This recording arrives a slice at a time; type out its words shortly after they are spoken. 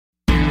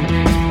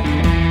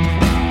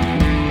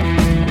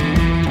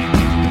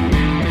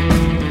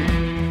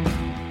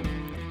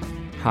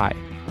Hi,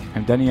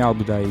 I'm Daniel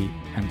Budai,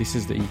 and this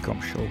is the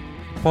Ecom Show,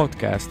 a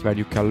podcast where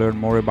you can learn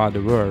more about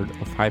the world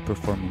of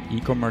high-performing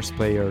e-commerce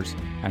players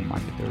and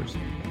marketers.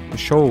 The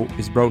show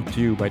is brought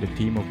to you by the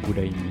team of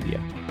Budai Media.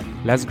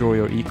 Let's grow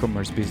your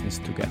e-commerce business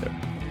together.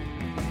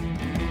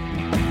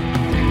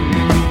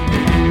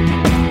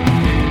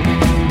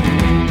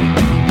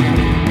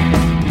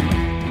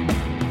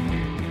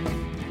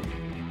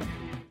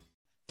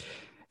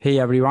 Hey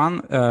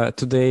everyone,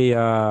 today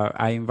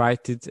I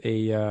invited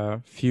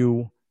a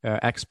few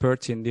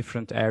experts in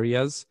different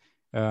areas.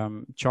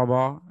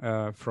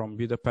 Csaba from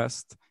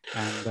Budapest,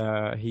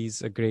 and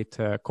he's a great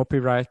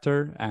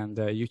copywriter and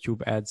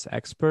YouTube ads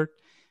expert.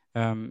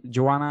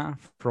 Joanna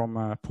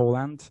from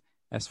Poland,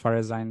 as far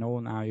as I know,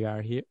 now you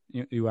are here,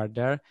 you are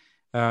there.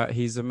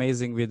 He's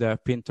amazing with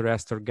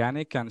Pinterest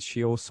Organic, and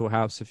she also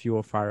helps a few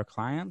of our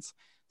clients.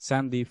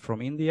 Sandy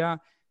from India.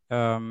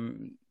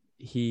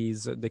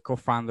 He's the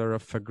co-founder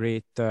of a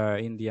great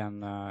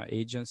Indian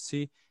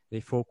agency. They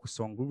focus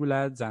on Google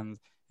Ads, and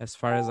as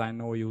far as I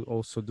know, you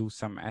also do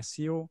some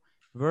SEO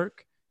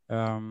work.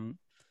 And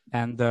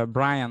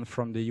Brian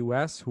from the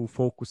US, who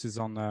focuses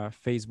on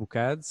Facebook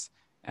ads,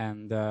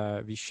 and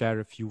we share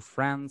a few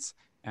friends,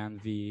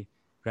 and we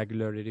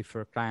regularly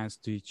refer clients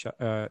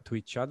to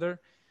each other.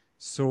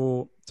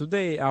 So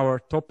today our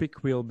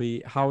topic will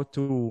be how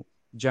to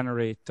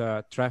generate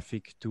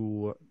traffic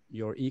to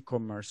your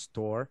e-commerce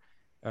store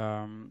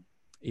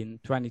in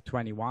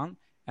 2021,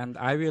 and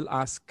I will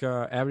ask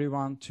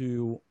everyone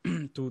to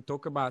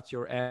talk about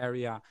your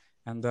area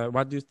and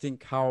what do you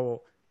think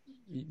how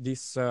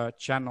this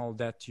channel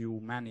that you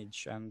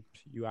manage, and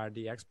you are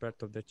the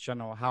expert of the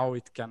channel, how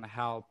it can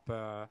help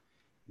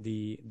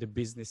the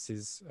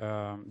businesses,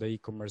 the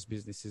e-commerce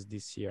businesses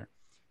this year.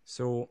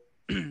 So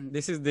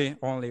this is the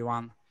only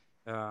one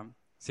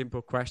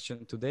simple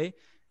question today.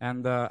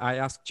 And I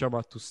asked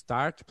Csaba to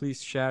start.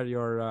 Please share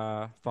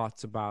your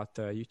thoughts about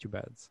YouTube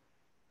ads.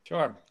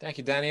 Sure. Thank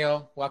you,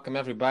 Daniel. Welcome,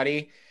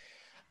 everybody.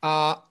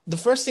 The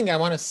first thing I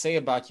want to say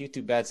about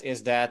YouTube ads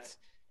is that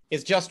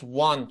it's just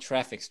one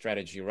traffic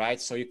strategy, right?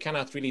 So you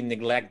cannot really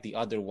neglect the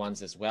other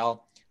ones as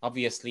well.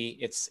 Obviously,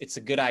 it's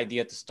a good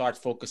idea to start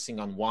focusing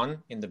on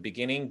one in the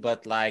beginning,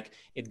 but like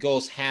it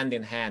goes hand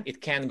in hand.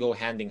 It can go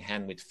hand in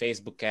hand with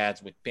Facebook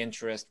ads, with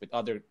Pinterest, with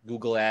other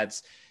Google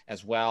ads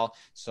as well.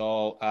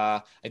 So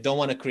I don't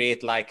want to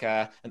create like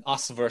an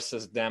us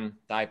versus them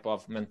type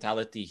of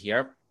mentality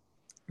here.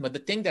 But the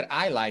thing that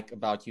I like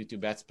about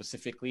YouTube ads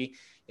specifically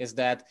is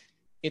that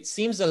it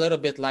seems a little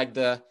bit like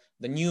the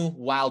new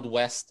Wild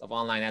West of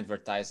online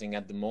advertising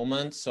at the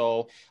moment.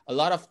 So a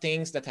lot of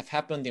things that have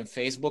happened in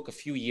Facebook a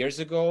few years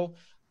ago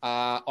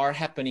are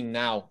happening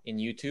now in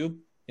YouTube,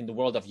 in the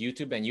world of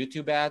YouTube and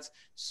YouTube ads.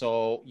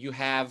 So you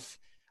have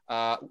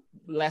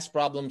less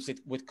problems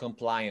with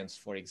compliance,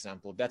 for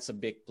example. That's a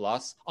big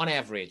plus on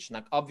average.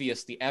 Like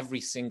obviously every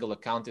single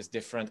account is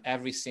different.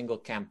 Every single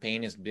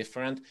campaign is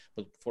different.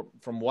 But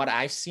from what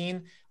I've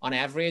seen, on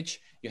average,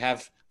 you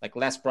have like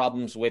less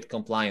problems with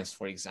compliance,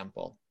 for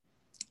example.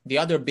 The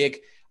other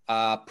big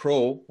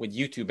pro with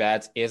YouTube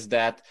ads is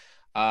that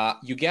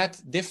you get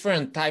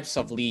different types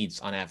of leads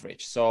on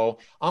average. So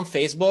on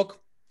Facebook,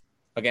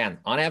 again,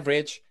 on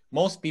average,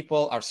 most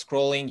people are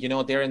scrolling,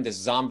 they're in the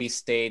zombie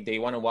state. They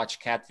want to watch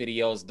cat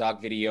videos, dog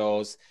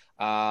videos.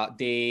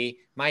 They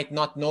might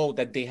not know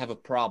that they have a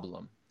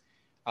problem.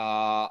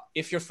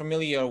 If you're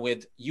familiar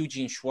with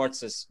Eugene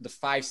Schwartz's The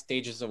 5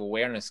 Stages of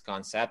Awareness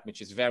concept, which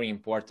is very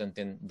important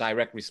in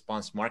direct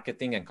response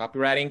marketing and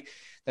copywriting,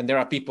 then there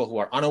are people who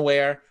are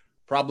unaware,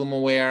 problem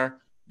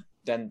aware,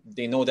 then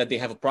they know that they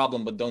have a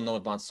problem but don't know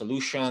about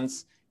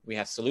solutions. We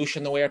have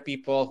solution aware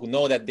people who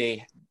know that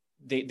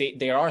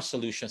there are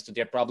solutions to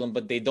their problem,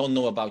 but they don't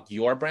know about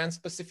your brand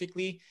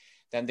specifically.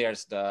 Then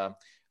there's the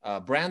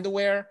brand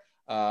aware,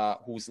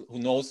 who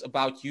knows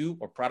about you,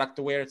 or product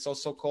aware, it's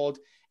also called.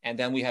 And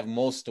then we have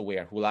most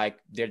aware, who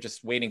they're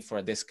just waiting for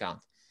a discount.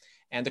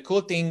 And the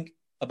cool thing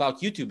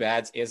about YouTube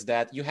ads is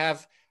that you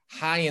have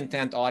high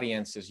intent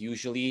audiences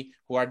usually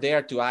who are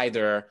there to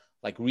either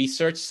like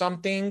research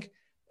something,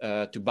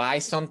 to buy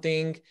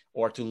something,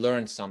 or to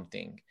learn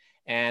something.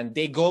 And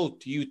they go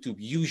to YouTube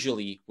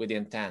usually with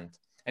intent.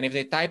 And if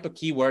they type a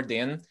keyword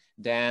in,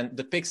 then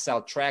the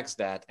pixel tracks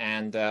that,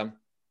 and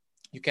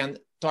you can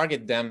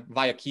target them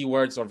via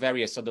keywords or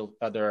various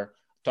other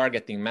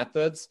targeting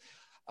methods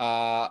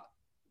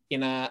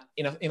in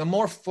a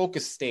more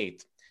focused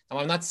state. Now,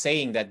 I'm not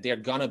saying that they're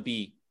gonna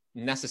be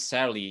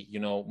necessarily,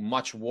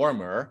 much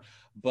warmer,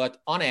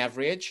 but on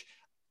average,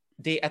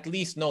 they at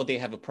least know they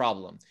have a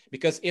problem.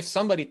 Because if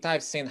somebody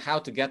types in how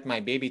to get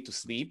my baby to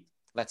sleep,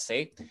 let's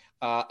say,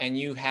 and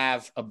you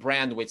have a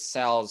brand which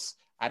sells,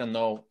 I don't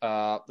know,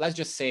 let's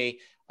just say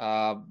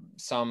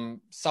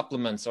some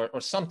supplements or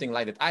something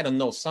like that. I don't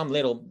know, some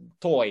little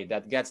toy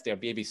that gets their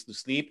babies to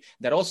sleep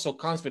that also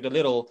comes with a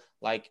little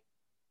like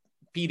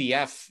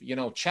PDF,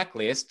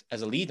 checklist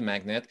as a lead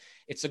magnet.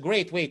 It's a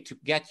great way to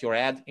get your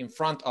ad in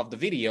front of the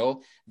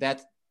video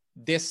that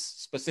this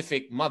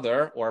specific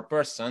mother or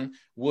person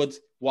would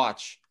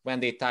watch when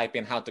they type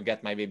in how to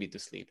get my baby to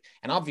sleep.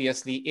 And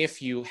obviously,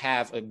 if you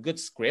have a good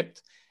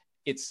script,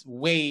 it's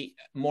way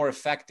more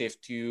effective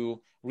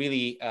to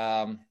really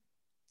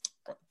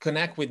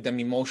connect with them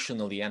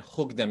emotionally and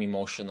hook them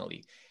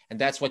emotionally. And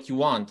that's what you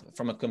want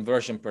from a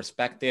conversion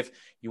perspective.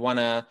 You want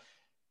to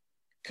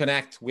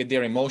connect with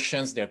their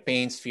emotions, their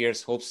pains,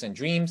 fears, hopes, and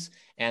dreams,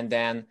 and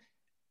then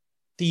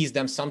tease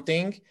them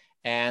something.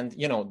 And,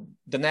 you know,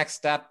 the next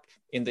step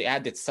in the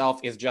ad itself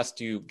is just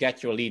to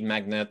get your lead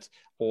magnet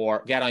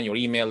or get on your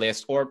email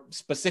list, or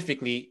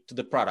specifically to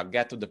the product,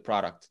 get to the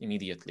product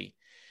immediately.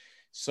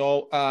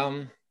 So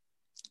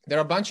there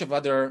are a bunch of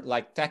other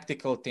like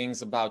tactical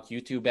things about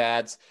YouTube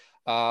ads,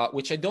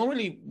 which I don't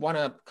really want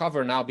to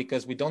cover now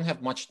because we don't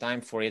have much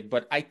time for it.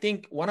 But I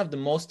think one of the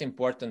most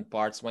important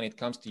parts when it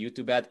comes to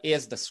YouTube ad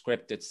is the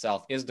script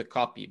itself, is the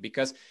copy,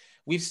 because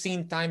we've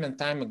seen time and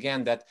time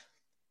again that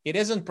it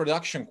isn't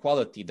production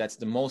quality that's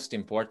the most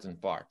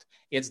important part.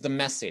 It's the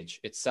message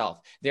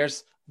itself. There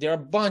are a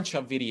bunch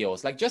of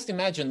videos. Like, just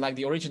imagine like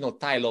the original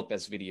Tai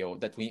Lopez video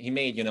that he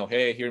made, you know,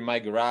 hey, here in my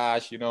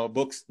garage, you know,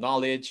 books,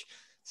 knowledge,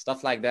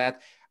 stuff like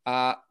that.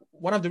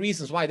 One of the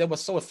reasons why that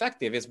was so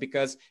effective is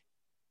because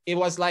it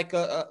was like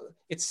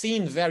it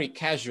seemed very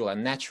casual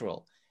and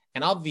natural.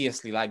 And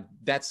obviously, like,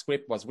 that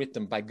script was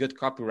written by good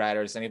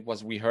copywriters and it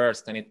was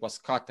rehearsed and it was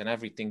cut and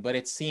everything, but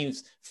it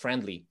seems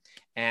friendly.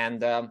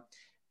 And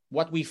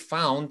what we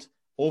found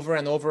over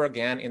and over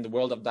again in the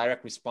world of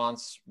direct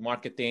response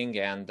marketing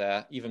and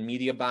even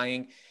media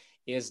buying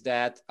is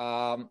that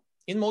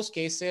in most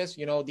cases,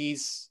 you know,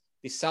 these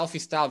selfie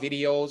style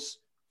videos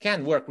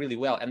can work really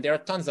well. And there are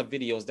tons of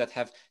videos that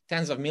have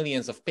tens of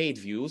millions of paid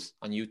views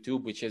on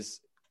YouTube, which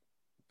is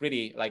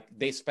pretty, like,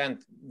 they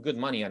spent good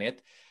money on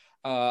it.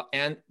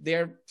 And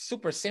they're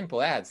super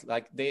simple ads.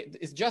 Like,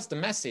 it's just a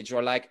message.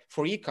 Or like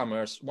for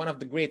e-commerce, one of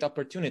the great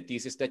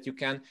opportunities is that you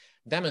can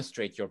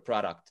demonstrate your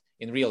product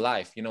in real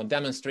life. You know,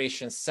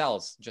 demonstration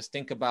sells. Just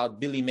think about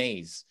Billy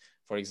Mays,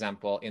 for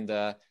example.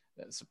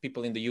 So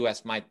people in the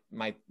US might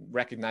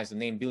recognize the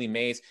name Billy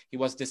Mays. He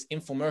was this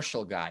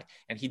infomercial guy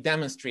and he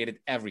demonstrated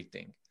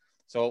everything.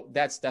 So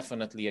that's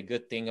definitely a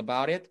good thing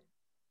about it.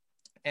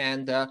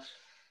 And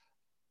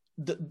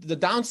the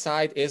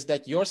downside is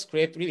that your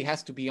script really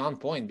has to be on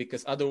point,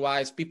 because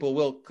otherwise people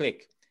will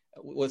click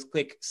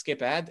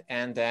skip ad.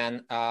 And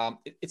then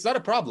it's not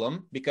a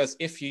problem, because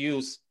if you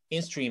use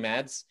in-stream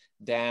ads,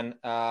 then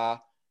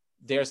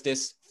there's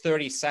this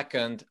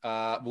 30-second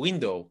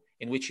window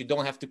in which you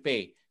don't have to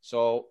pay.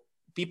 So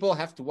people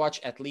have to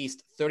watch at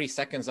least 30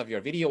 seconds of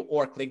your video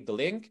or click the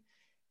link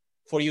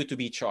for you to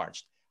be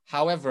charged.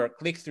 However,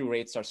 click-through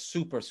rates are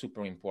super,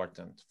 super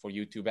important for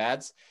YouTube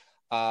ads.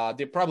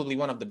 They're probably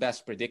one of the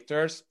best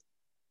predictors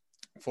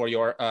for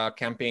your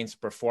campaign's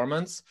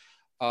performance.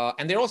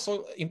 And they're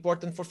also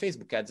important for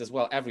Facebook ads as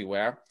well,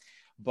 everywhere.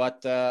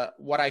 But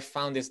what I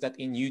found is that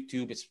in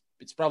YouTube,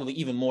 it's probably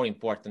even more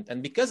important.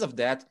 And because of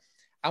that,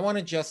 I want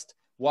to just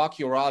walk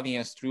your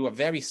audience through a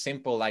very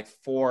simple, like,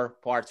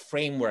 4-part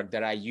framework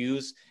that I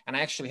use. And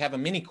I actually have a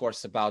mini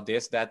course about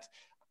this that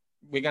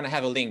we're going to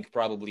have a link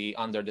probably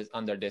under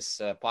this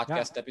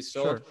podcast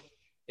episode. Sure.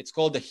 It's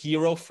called the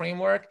HERO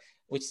framework,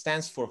 which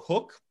stands for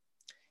hook,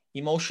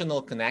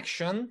 emotional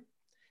connection.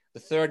 The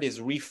third is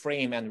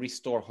reframe and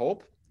restore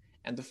hope.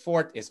 And the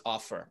fourth is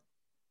offer.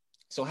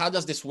 So how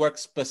does this work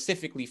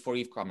specifically for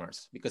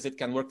e-commerce? Because it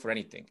can work for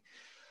anything.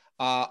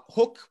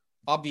 Hook,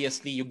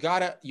 obviously, you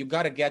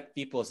gotta get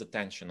people's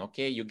attention.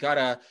 Okay, you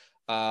gotta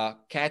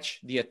catch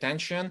the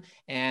attention.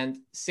 And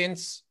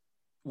since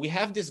we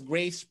have this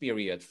grace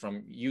period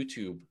from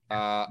YouTube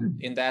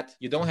in that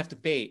you don't have to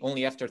pay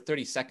only after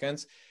 30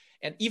 seconds.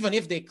 And even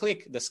if they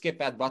click the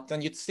skip ad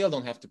button, you still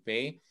don't have to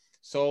pay.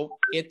 So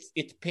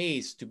it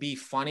pays to be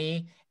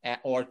funny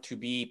or to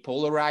be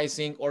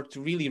polarizing or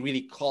to really,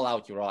 really call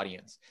out your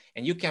audience.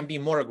 And you can be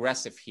more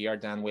aggressive here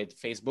than with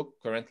Facebook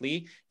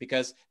currently,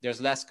 because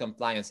there's less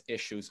compliance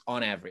issues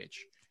on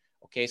average.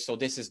 Okay, so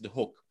this is the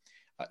hook.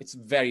 It's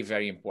very,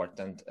 very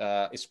important,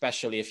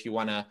 especially if you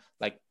want to,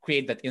 like,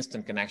 create that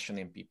instant connection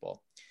in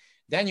people.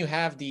 Then you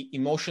have the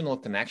emotional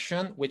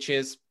connection, which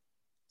is,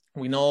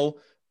 we know,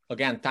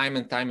 again, time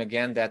and time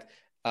again, that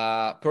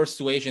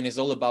persuasion is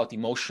all about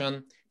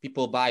emotion.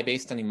 People buy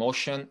based on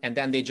emotion, and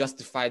then they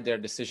justify their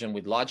decision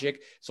with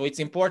logic. So it's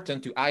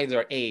important to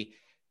either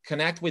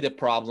connect with a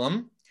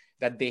problem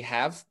that they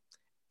have,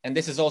 and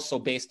this is also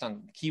based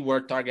on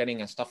keyword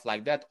targeting and stuff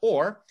like that,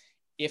 or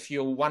if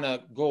you want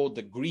to go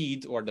the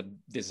greed or the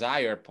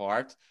desire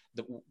part,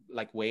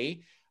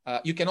 way,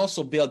 you can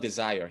also build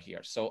desire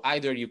here. So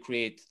either you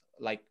create,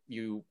 like,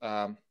 you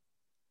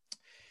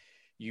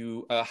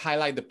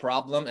highlight the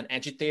problem and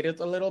agitate it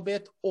a little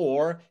bit,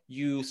 or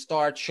you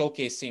start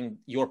showcasing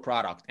your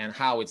product and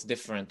how it's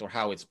different or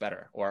how it's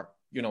better, or,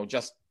 you know,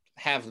 just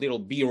have little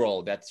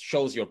B-roll that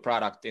shows your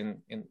product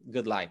in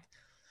good light.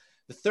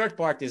 The third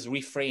part is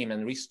reframe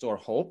and restore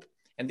hope.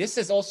 And this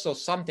is also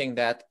something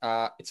that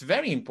it's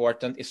very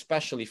important,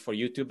 especially for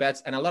YouTube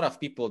ads, and a lot of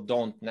people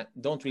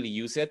don't really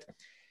use it.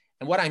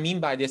 And what I mean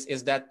by this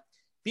is that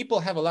people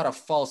have a lot of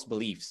false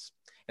beliefs.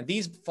 And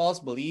these false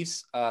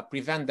beliefs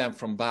prevent them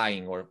from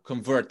buying or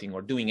converting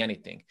or doing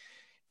anything.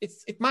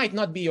 It might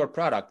not be your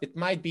product. It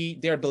might be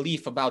their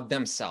belief about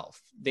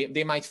themselves.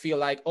 They might feel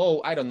like,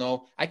 oh, I don't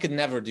know, I could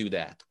never do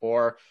that.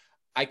 Or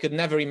I could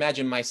never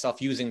imagine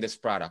myself using this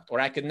product. Or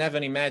I could never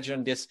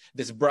imagine this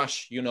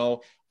brush,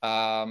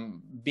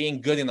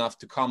 being good enough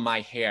to comb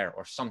my hair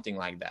or something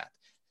like that.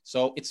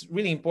 So it's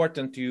really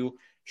important to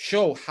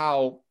show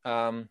how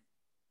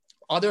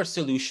other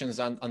solutions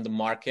on the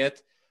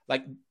market,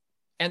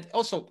 and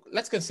also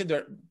let's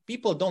consider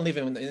people don't live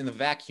in a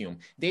vacuum.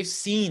 They've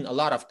seen a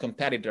lot of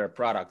competitor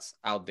products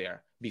out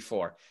there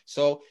before.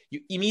 So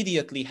you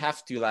immediately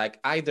have to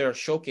either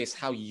showcase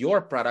how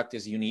your product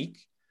is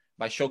unique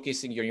by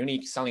showcasing your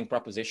unique selling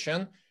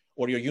proposition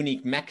or your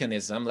unique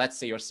mechanism. Let's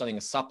say you're selling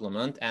a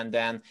supplement and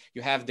then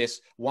you have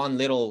this one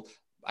little,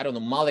 I don't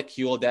know,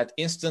 molecule that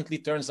instantly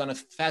turns on a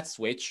fat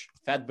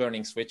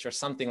burning switch or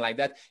something like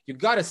that. You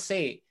got to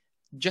say,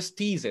 just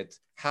tease it,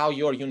 how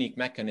your unique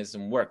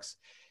mechanism works.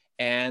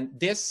 And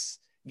this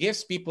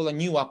gives people a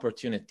new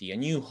opportunity, a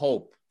new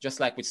hope, just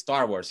like with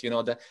Star Wars,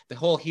 the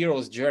whole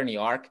hero's journey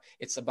arc,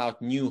 it's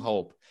about new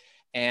hope.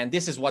 And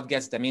this is what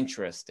gets them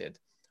interested.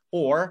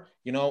 Or,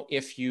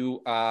 if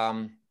you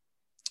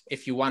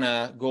want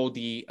to go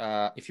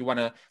if you want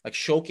to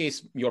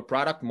showcase your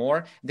product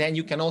more, then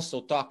you can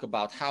also talk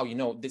about how,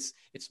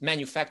 it's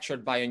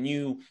manufactured by a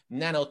new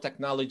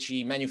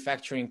nanotechnology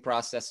manufacturing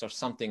process or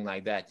something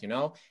like that,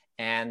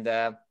 And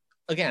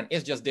again,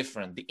 it's just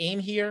different. The aim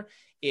here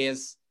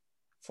is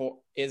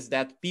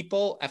that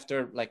people,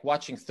 after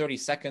watching 30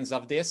 seconds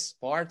of this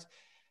part,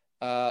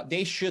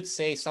 they should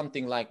say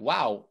something like,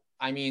 wow,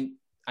 I mean,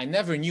 I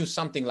never knew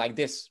something like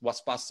this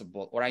was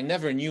possible, or I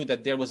never knew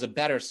that there was a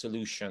better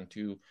solution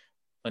to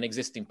an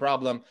existing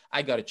problem.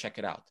 I got to check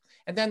it out.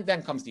 And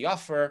then comes the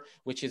offer,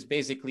 which is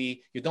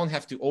basically, you don't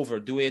have to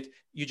overdo it.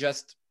 You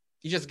just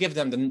give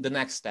them the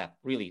next step,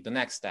 really, the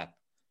next step.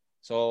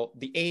 So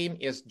the aim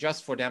is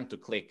just for them to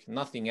click,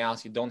 nothing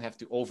else. You don't have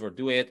to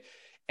overdo it.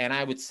 And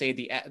I would say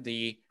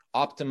the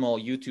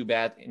optimal YouTube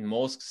ad in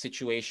most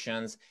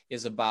situations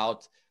is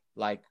about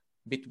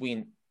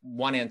between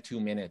 1 and 2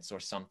 minutes or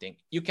something.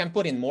 You can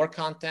put in more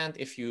content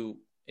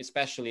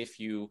especially if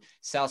you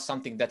sell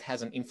something that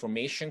has an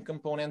information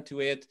component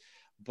to it.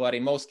 But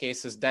in most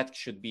cases, that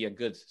should be a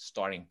good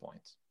starting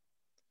point.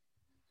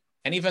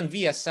 And even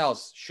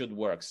VSLs should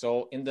work.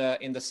 So in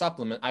the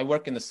supplement, I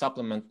work in the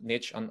supplement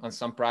niche on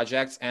some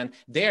projects, and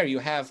there you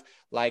have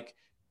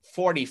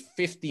 40,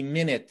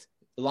 50-minute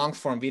long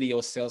form video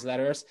sales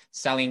letters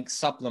selling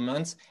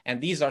supplements. And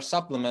these are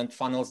supplement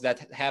funnels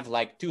that have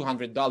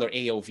 $200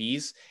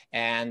 AOVs,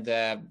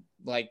 and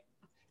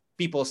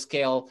people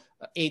scale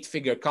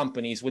 8-figure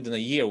companies within a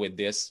year with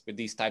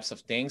these types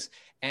of things.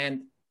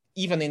 And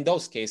even in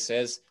those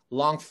cases,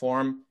 long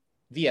form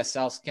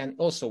VSLs can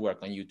also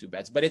work on YouTube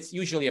ads, but it's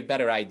usually a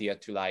better idea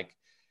to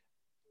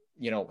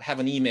have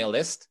an email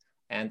list.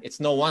 And it's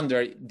no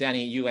wonder,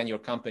 Danny, you and your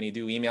company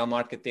do email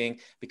marketing,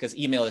 because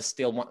email is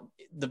still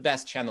the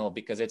best channel,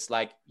 because it's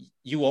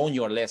you own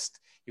your list,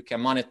 you can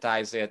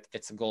monetize it,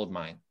 it's a gold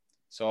mine.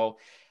 So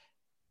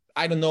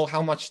I don't know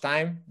how much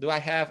time do I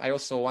have. I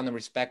also want to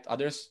respect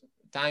others'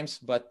 times,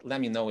 but let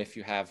me know if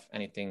you have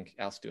anything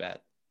else to add.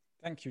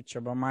 Thank you,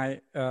 Csaba. My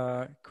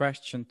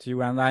question to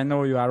you, and I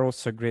know you are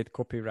also a great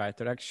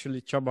copywriter.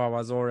 Actually, Csaba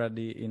was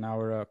already in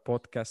our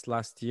podcast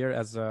last year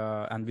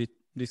and we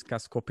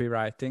discussed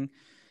copywriting.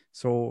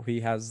 So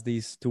he has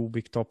these two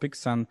big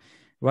topics. And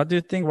what do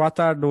you think? What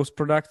are those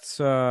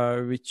products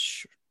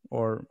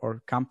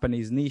or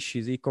companies'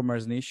 niches,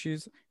 e-commerce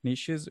niches,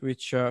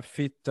 which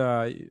fit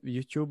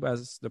YouTube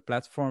as the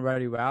platform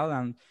very well,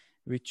 and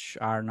which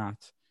are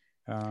not?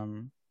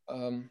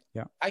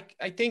 Yeah,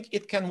 I think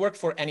it can work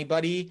for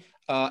anybody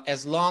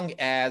as long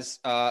as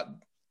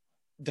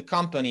the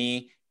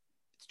company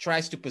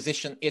tries to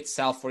position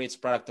itself or its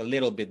product a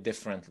little bit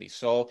differently.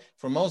 So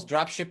for most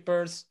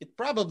dropshippers, it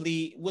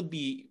probably would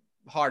be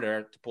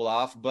harder to pull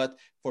off, but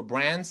for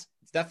brands,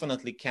 it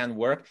definitely can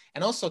work.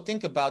 And also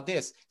think about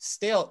this,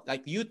 still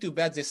YouTube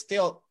ads is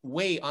still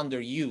way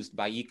underused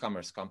by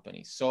e-commerce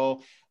companies.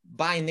 So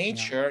by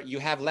nature, you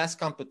have less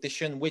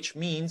competition, which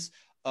means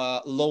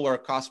lower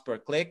cost per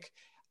click.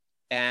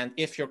 And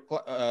if your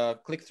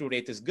click-through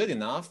rate is good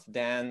enough,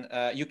 then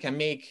you can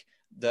make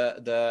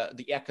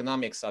the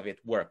economics of it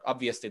work.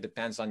 Obviously, it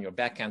depends on your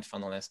backend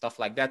funnel and stuff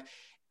like that.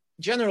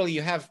 Generally,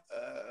 you have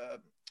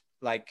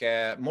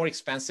more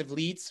expensive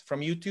leads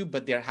from YouTube,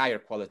 but they're higher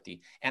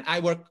quality. And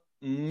I work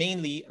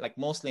mainly,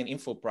 mostly in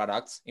info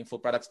products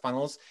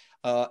funnels,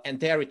 and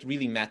there it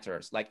really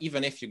matters.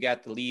 Even if you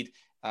get the lead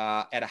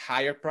at a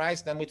higher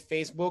price than with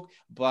Facebook,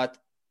 but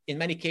in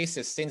many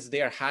cases, since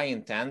they are high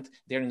intent,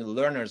 they're in the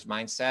learner's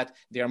mindset,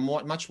 they are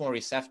much more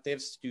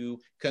receptive to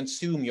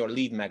consume your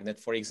lead magnet,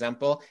 for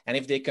example. And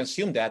if they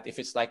consume that, if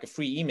it's like a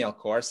free email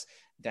course,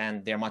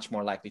 then they're much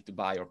more likely to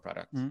buy your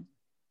product. Mm.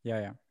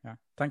 Yeah.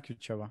 Thank you,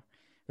 Csaba.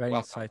 Very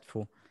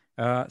insightful.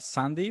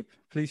 Sandeep,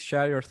 please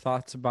share your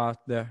thoughts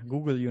about the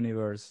Google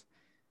universe.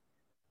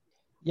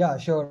 Yeah,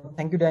 sure.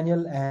 Thank you,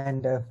 Daniel,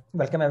 and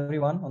welcome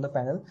everyone on the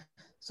panel.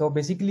 So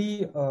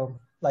basically,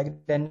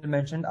 like Daniel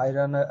mentioned, I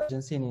run an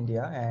agency in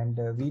India, and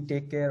we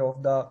take care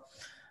of the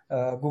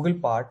Google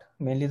part,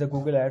 mainly the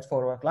Google ads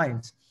for our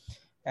clients.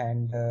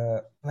 And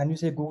when you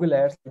say Google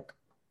ads, like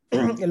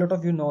a lot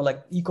of you know,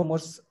 like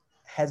e-commerce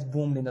has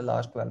boomed in the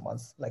last 12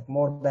 months, like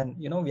more than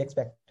we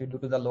expected due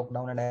to the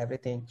lockdown and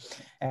everything.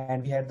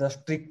 And we had the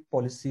strict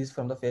policies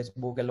from the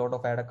Facebook, a lot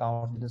of ad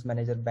accounts, business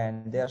manager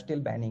banned. They are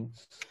still banning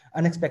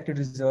unexpected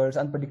results,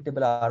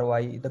 unpredictable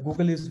ROI. The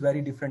Google is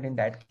very different in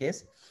that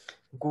case.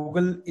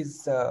 Google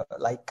is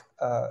like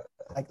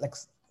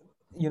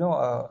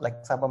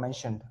Saba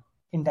mentioned,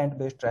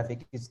 intent-based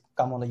traffic is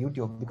come on the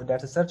YouTube because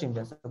that's a search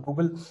engine. So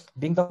Google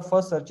being the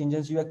first search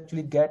engines, you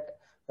actually get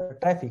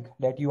traffic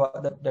that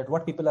that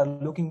what people are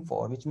looking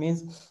for, which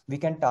means we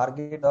can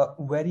target the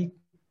very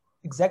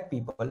exact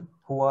people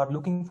who are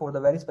looking for the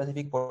very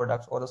specific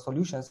products or the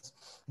solutions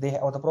they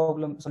have, or the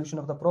problem solution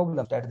of the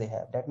problems that they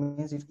have. That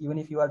means even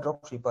if you are a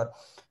dropshipper,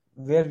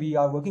 where we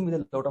are working with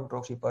a lot of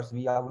dropshippers,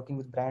 we are working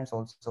with brands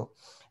also.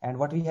 And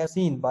what we have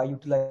seen by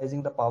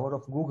utilizing the power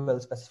of Google,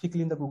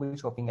 specifically in the Google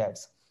shopping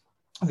ads,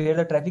 where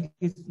the traffic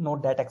is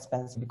not that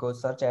expensive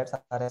because search ads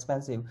are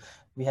expensive.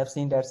 We have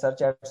seen that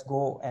search ads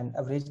go and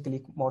average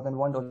click more than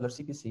 $1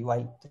 CPC,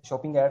 while the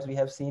shopping ads we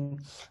have seen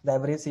the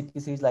average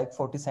CPC is like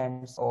 40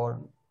 cents or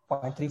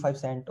 0.35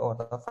 cent or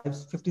the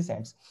 50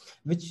 cents,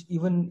 which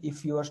even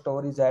if your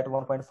store is at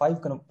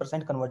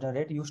 1.5% conversion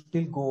rate, you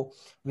still go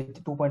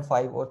with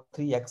 2.5 or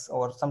 3x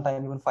or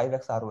sometimes even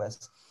 5x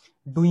ROS,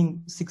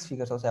 doing 6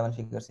 figures or 7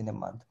 figures in a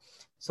month.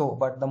 So,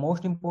 but the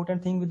most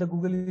important thing with the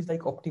Google is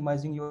like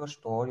optimizing your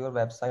store, your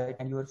website,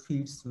 and your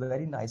feeds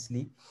very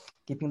nicely,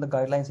 keeping the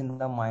guidelines in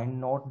the mind,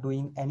 not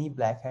doing any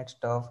black hat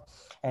stuff,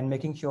 and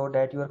making sure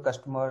that your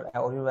customer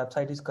or your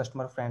website is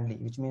customer friendly,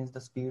 which means the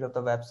speed of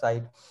the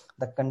website,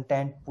 the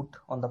content put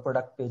on the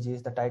product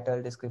pages, the title,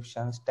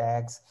 descriptions,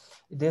 tags.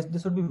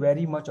 This would be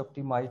very much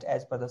optimized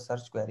as per the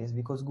search queries,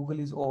 because Google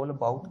is all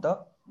about the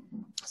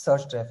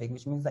search traffic,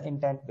 which means the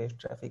intent based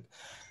traffic.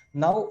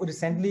 Now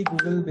recently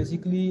Google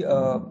basically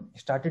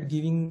started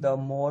giving the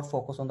more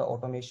focus on the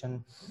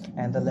automation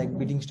and the like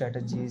bidding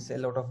strategies, a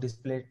lot of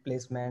display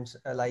placements,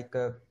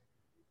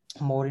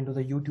 more into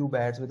the YouTube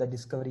ads with the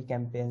discovery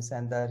campaigns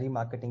and the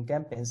remarketing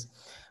campaigns.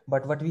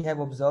 But what we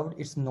have observed,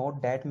 it's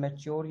not that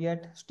mature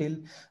yet. Still,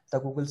 the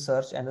Google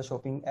search and the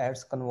shopping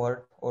ads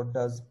convert or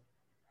does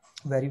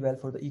very well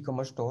for the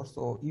e-commerce store.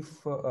 So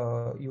if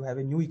you have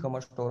a new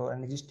e-commerce store or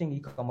an existing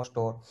e-commerce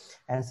store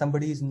and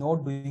somebody is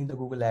not doing the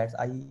Google ads,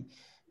 I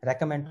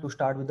recommend to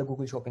start with the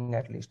Google shopping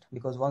at least,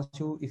 because once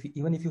you if you,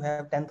 even if you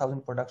have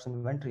 10,000 products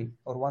inventory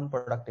or one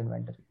product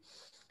inventory,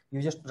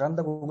 you just run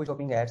the Google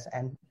shopping ads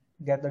and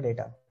get the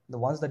data. The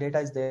once the data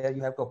is there,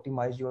 you have to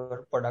optimize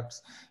your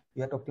products,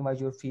 you have to optimize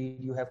your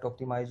feed, you have to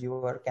optimize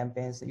your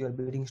campaigns, your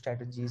bidding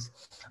strategies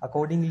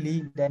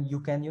accordingly. Then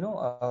you can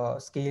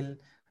scale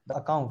the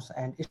accounts.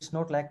 And it's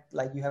not like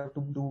you have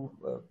to do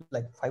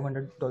like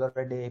 $500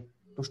 a day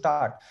to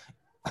start.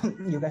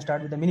 You can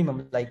start with the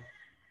minimum like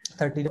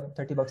 30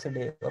 bucks a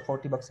day or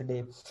 40 bucks a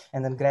day,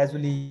 and then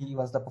gradually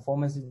once the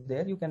performance is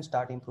there, you can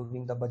start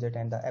improving the budget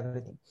and the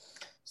everything.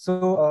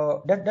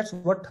 So that's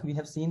what we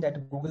have seen,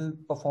 that Google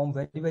perform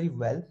very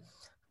well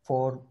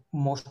for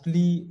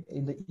mostly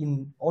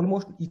in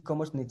almost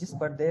e-commerce niches.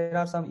 But there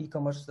are some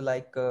e-commerce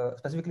like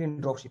specifically in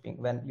drop shipping,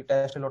 when you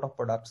test a lot of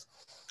products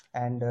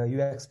and you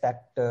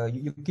expect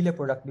you kill a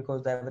product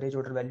because the average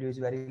order value is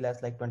very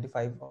less, like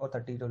 25 or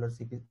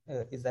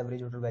 $30 is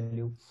average order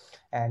value,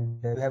 and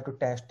you have to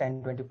test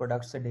 10-20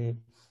 products a day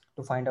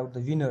to find out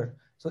the winner.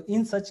 So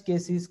in such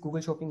cases,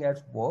 Google shopping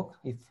ads work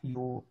if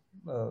you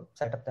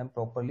set up them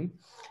properly.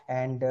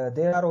 And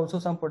there are also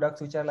some products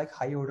which are like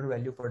high order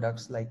value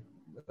products, like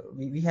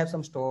we have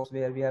some stores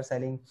where we are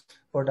selling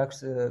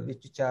products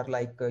which are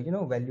like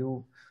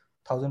value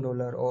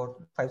 $1,000 or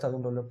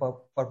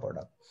 $5,000 per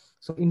product.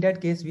 So in that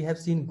case, we have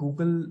seen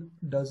Google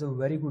does a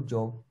very good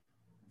job.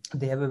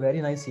 They have a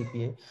very nice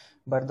CPA,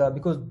 but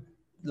because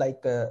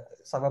like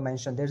Sava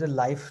mentioned, there's a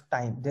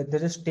lifetime,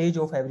 there's a stage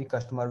of every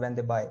customer when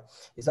they buy.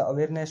 It's the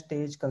awareness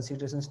stage,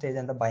 consideration stage,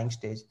 and the buying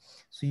stage.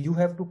 So you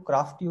have to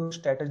craft your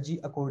strategy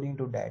according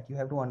to that. You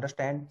have to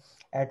understand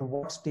at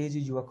what stage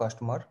is your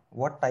customer,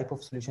 what type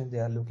of solutions they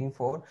are looking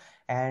for.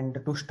 And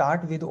to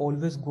start with,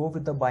 always go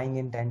with the buying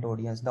intent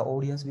audience, the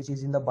audience which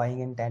is in the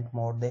buying intent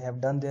mode. They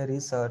have done their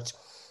research,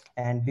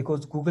 and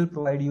because Google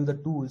provide you the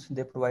tools,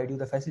 they provide you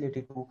the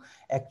facility to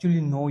actually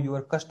know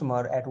your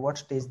customer at what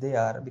stage they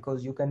are,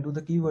 because you can do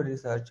the keyword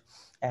research,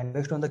 and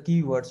based on the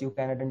keywords you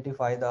can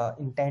identify the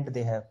intent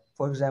they have.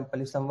 For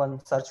example, if someone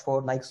search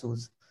for Nike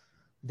shoes,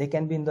 they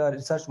can be in the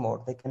research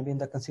mode, they can be in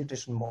the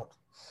consideration mode.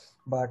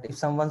 But if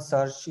someone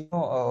search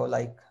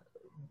like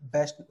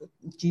best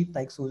cheap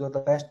Nike shoes or the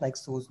best Nike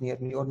shoes near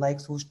me or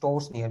Nike shoes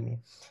stores near me,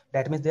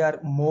 that means they are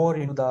more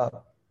into the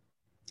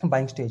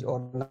buying stage,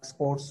 or Nike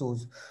sports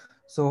shoes.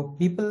 So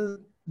people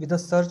with the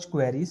search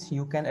queries,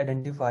 you can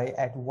identify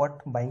at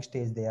what buying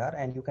stage they are,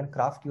 and you can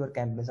craft your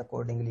campaigns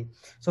accordingly.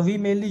 So we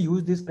mainly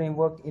use this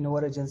framework in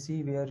our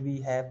agency, where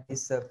we have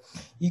this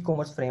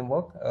e-commerce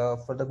framework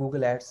for the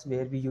Google ads,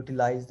 where we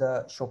utilize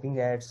the shopping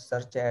ads,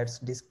 search ads,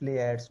 display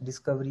ads,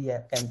 discovery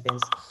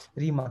campaigns,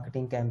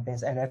 remarketing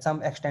campaigns, and at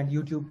some extent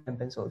YouTube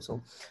campaigns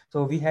also.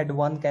 So we had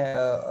one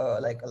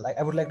like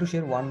I would like to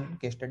share one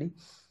case study.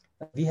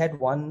 We had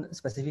one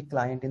specific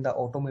client in the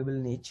automobile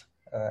niche,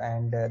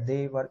 and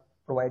they were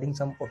providing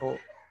some auto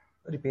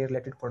repair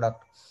related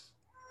product.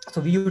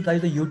 So we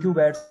utilize the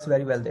YouTube ads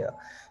very well there.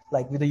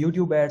 Like with the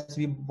YouTube ads,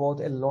 we bought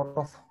a lot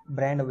of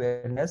brand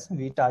awareness.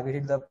 We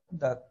targeted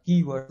the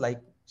keywords,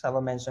 like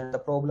Sava mentioned, the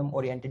problem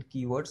oriented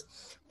keywords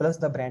plus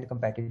the brand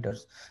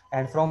competitors,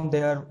 and from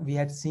there we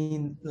had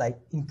seen like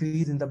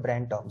increase in the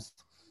brand terms.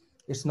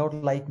 It's not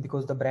like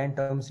because the brand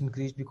terms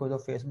increased because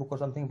of Facebook or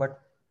something, but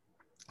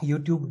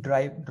YouTube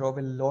drove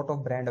a lot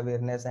of brand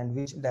awareness, and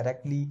which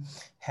directly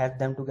helped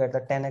them to get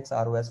the 10x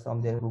ROS from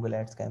their Google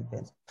Ads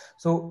campaigns.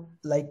 So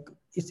like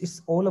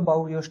it's all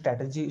about your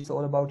strategy. It's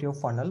all about your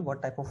funnel,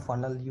 what type of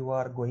funnel you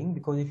are going.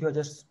 Because if you're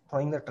just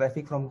throwing the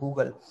traffic from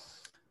Google,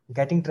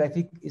 getting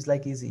traffic is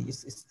like easy.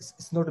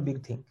 It's not a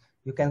big thing.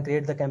 You can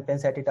create the campaign,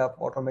 set it up,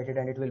 automated,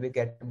 and it will be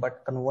get.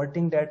 But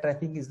converting that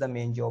traffic is the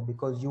main job,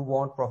 because you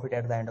want profit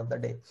at the end of the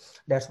day.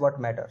 That's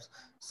what matters.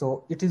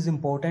 So it is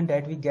important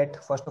that we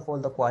get, first of all,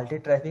 the quality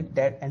traffic,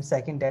 that, and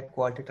second, that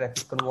quality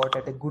traffic convert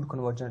at a good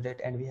conversion rate,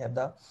 and we have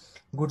the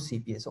good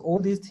CPA. So all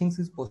these things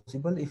is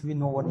possible if we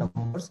know our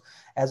numbers,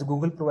 as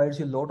Google provides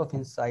you a lot of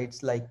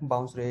insights like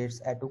bounce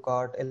rates, add to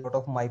cart, a lot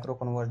of micro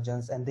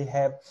conversions, and they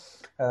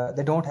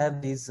don't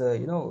have these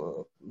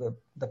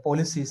the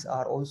policies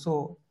are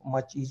also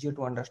much easier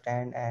to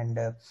understand. And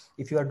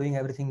if you are doing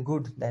everything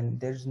good, then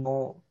there's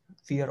no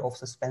fear of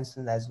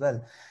suspension as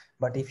well.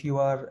 But if you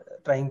are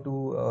trying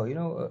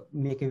to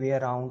make a way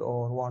around,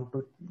 or want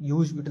to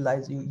use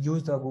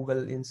the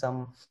Google in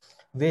some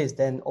ways,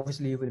 then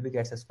obviously you will be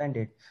get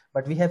suspended.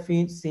 But we have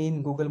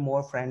seen Google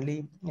more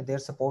friendly. Their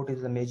support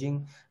is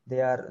amazing.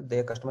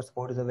 Their customer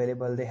support is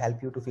available. They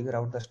help you to figure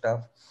out the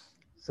stuff.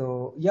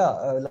 So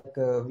yeah,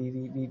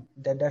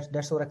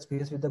 that's our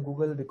experience with the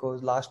Google,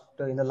 because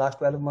in the last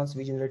 12 months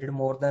we generated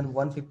more than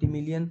 $150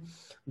 million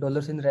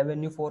in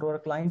revenue for our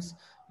clients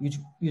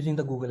using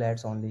the Google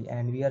Ads only.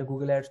 And we are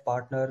Google Ads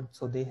partner,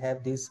 so they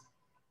have these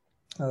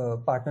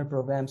partner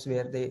programs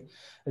where they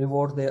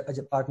reward their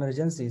partner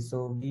agencies.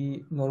 So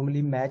we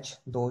normally match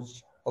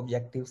those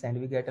objectives, and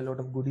we get a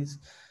lot of goodies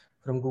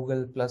from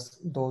Google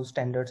plus those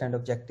standards and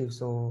objectives.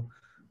 So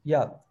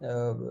yeah,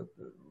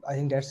 I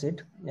think that's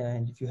it.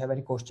 And if you have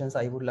any questions,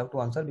 I would love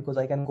to answer, because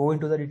I can go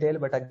into the detail,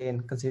 but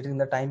again, considering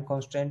the time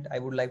constraint, I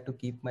would like to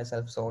keep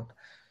myself short.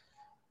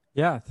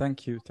 Yeah,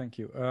 thank you.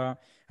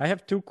 I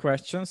have two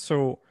questions.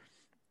 So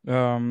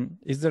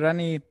is there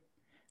any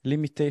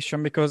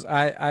limitation? Because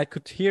I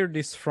could hear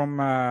this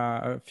from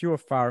a few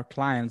of our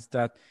clients,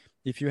 that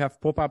if you have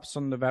pop-ups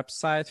on the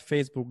website,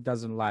 Facebook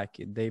doesn't like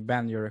it. They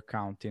ban your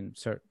account in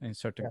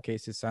certain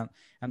cases.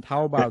 And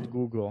how about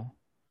Google?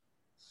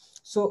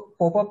 So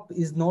pop-up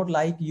is not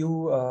like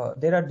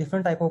there are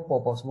different type of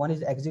pop-ups. One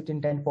is exit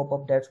intent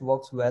pop-up that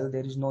works well.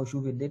 There is no issue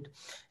with it.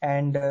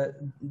 And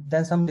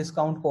then some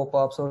discount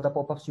pop-ups, or the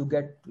pop-ups you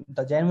get,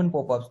 the genuine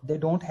pop-ups, they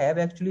don't have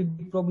actually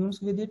big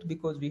problems with it,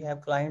 because we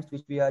have clients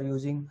which we are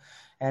using,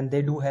 and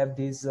they do have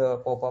these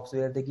pop-ups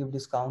where they give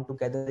discount to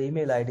gather the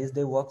email IDs.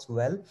 They works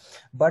well.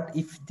 But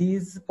if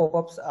these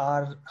pop-ups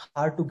are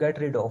hard to get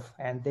rid of,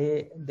 and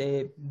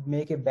they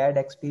make a bad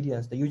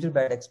experience, the user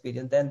bad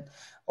experience, then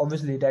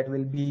obviously that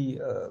will be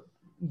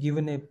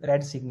given a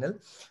red signal.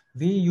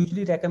 We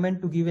usually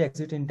recommend to give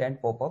exit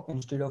intent pop-up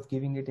instead of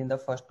giving it in the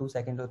first 2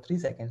 seconds or 3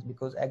 seconds,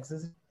 because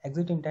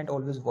exit intent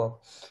always work.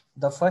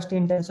 The first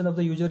intention of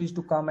the user is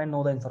to come and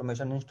know the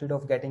information instead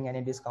of getting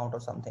any discount or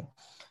something.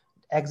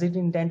 Exit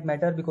intent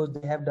matter because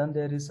they have done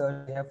their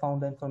research, they have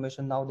found the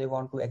information, now they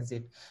want to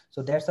exit.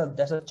 So that's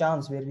a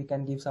chance where we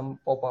can give some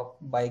pop-up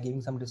by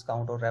giving some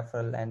discount or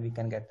referral, and we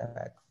can get them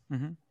back.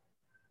 Mm-hmm.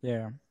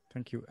 Yeah,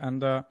 thank you.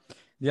 And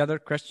the other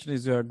question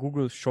is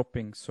Google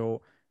Shopping.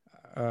 So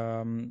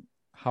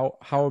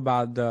how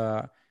about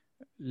the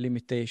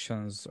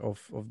limitations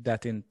of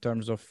that in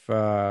terms of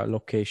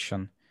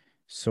location?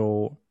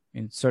 So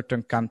in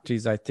certain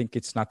countries, I think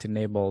it's not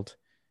enabled.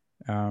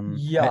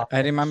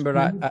 I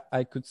remember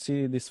I could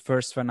see this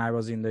first when I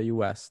was in the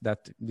US,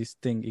 that this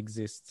thing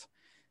exists,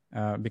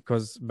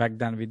 because back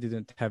then we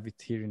didn't have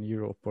it here in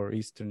Europe or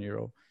Eastern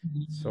Europe.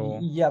 So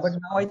yeah, but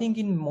now I think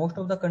in most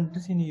of the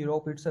countries in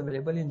Europe it's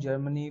available. In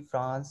Germany,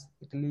 France,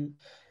 Italy,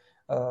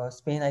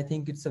 Spain, I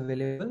think it's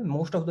available.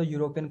 Most of the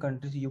European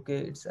countries, UK,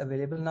 it's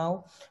available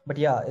now. But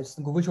yeah,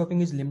 Google Shopping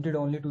is limited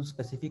only to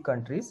specific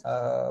countries.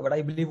 But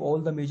I believe all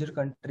the major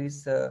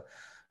countries,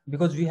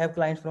 because we have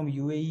clients from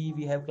UAE,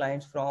 we have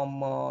clients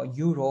from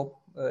Europe,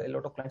 a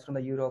lot of clients from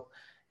the Europe,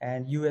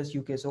 and US,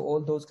 UK. So all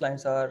those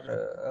clients are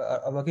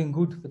working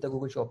good with the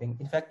Google Shopping.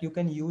 In fact, you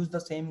can use the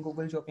same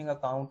Google Shopping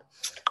account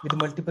with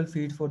multiple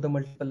feeds for the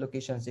multiple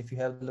locations if you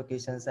have the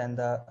locations and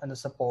the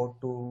support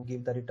to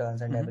give the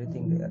returns and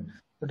everything there.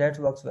 So that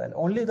works well.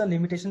 Only the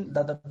limitation,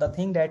 the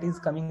thing that is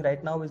coming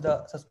right now is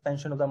the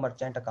suspension of the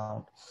merchant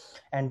account,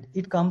 and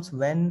it comes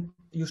when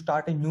you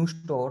start a new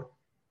store.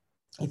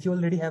 If you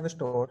already have a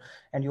store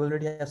and you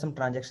already have some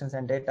transactions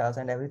and data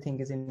and everything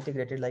is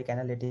integrated, like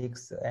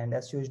analytics and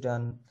SEO is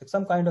done, like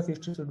some kind of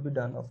history should be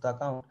done of the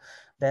account,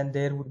 then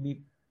there would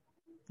be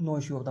no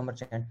issue of the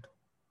merchant.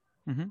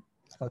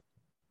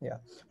 Yeah,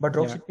 but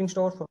dropshipping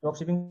stores, for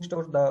dropshipping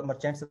stores, the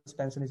merchant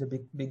suspension is a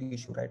big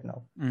issue right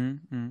now.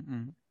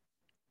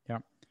 Yeah,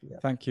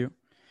 thank you.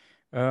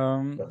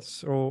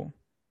 So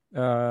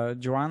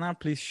Joanna,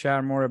 please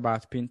share more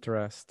about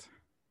Pinterest.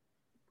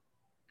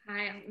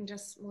 I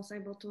just was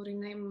able to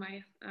rename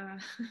my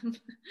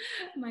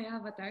my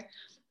avatar.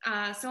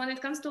 So when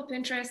it comes to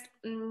Pinterest,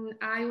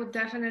 I would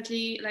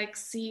definitely like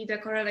see the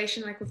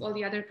correlation like with all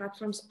the other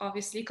platforms,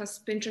 obviously, because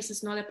Pinterest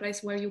is not a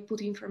place where you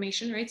put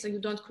information, right? So you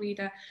don't create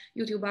a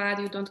YouTube ad,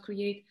 you don't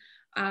create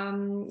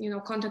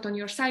content on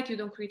your site, you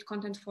don't create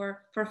content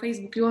for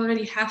Facebook. You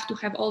already have to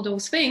have all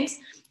those things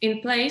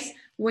in place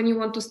when you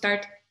want to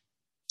start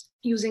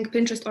using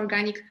Pinterest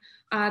organic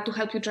to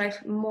help you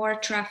drive more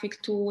traffic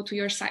to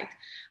your site.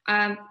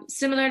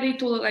 Similarly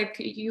to like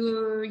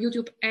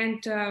YouTube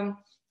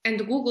and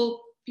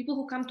Google, people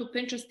who come to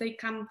Pinterest, they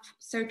come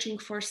searching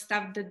for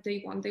stuff that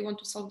they want. They want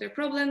to solve their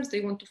problems. They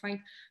want to find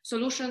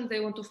solutions. They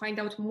want to find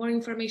out more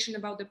information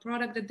about the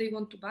product that they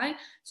want to buy.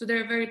 So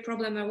they're very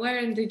problem aware,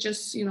 and they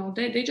just,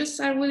 they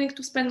just are willing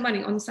to spend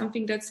money on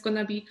something that's going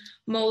to be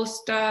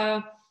most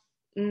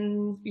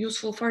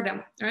useful for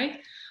them,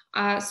 right?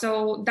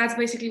 So that's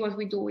basically what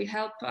we do. We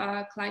help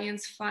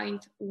clients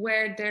find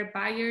where their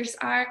buyers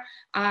are.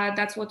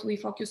 That's what we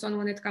focus on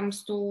when it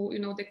comes to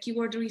the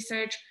keyword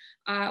research,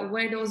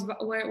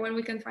 where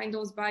we can find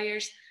those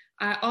buyers.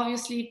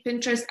 Obviously,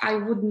 Pinterest, I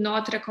would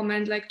not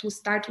recommend like to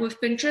start with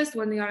Pinterest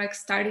when you are like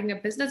starting a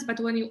business, but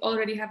when you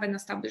already have an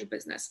established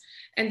business.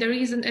 And the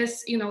reason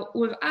is,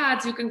 with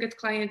ads, you can get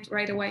client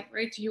right away,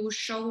 right? You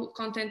show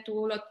content to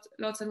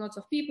lots and lots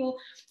of people.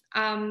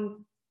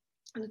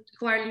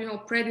 Who are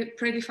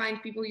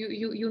predefined people,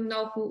 you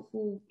know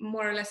who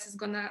more or less is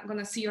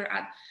gonna see your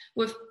ad.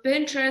 With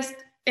Pinterest,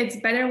 it's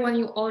better when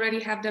you already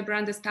have the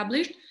brand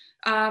established.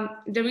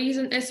 The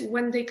reason is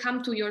when they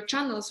come to your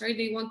channels, right?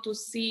 They want to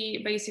see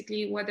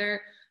basically whether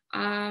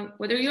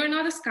you're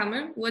not a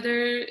scammer,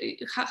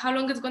 how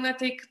long it's gonna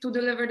take to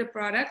deliver the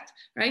product,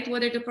 right?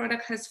 Whether the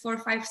product has 4 or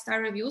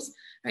 5-star reviews,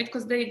 right?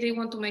 Because they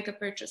want to make a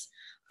purchase.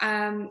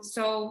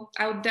 So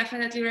I would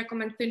definitely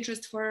recommend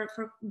Pinterest for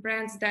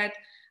brands that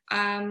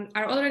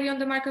are already on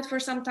the market for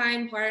some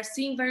time, who are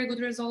seeing very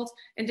good results,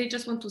 and they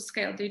just want to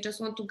scale. They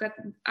just want to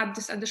add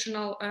this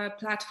additional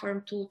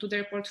platform to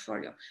their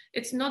portfolio.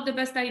 It's not the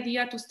best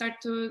idea to start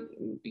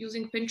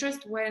using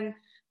Pinterest when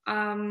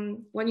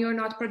you're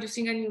not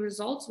producing any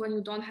results, when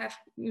you don't have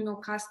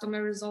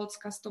customer results,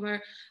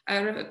 customer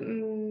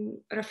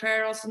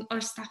referrals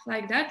or stuff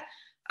like that.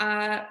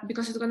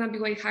 Because it's gonna be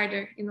way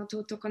harder,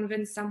 to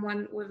convince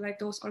someone with like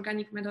those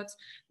organic methods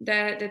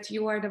that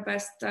you are the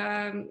best,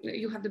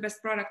 you have the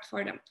best product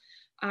for them.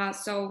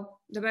 So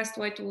the best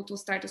way to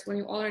start is when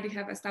you already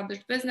have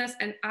established business,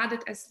 and add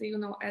it as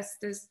as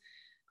this.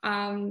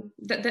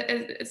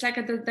 It's like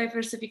a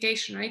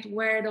diversification, right?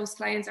 Where those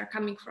clients are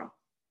coming from.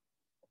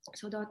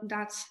 So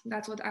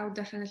that's what I would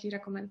definitely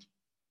recommend.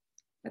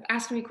 But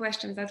ask me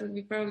questions. That would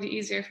be probably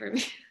easier for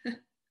me.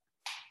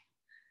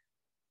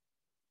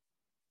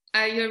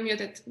 You're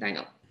muted,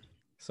 Daniel.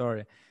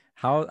 Sorry.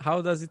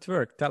 How does it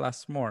work? Tell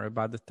us more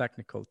about the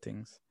technical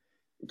things.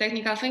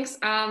 Technical things.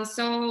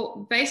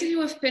 So basically,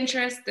 with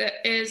Pinterest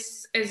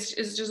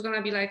is just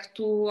gonna be like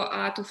two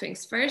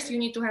things. First, you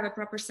need to have a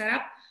proper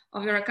setup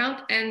of your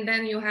account, and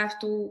then you have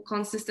to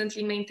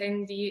consistently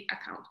maintain the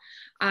account.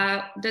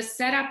 The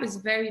setup is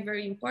very,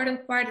 very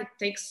important part. It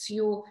takes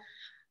you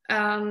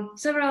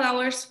several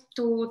hours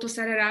to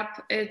set it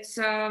up.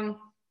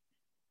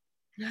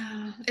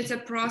 It's a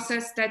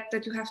process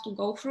that you have to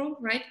go through,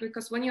 right?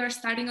 Because when you are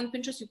starting on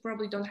Pinterest, you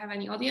probably don't have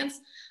any audience.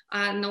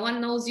 No one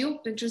knows you.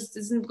 Pinterest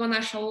isn't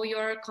gonna show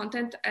your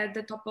content at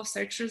the top of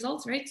search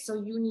results, right?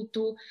 So you need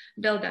to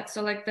build that.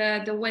 So like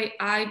the way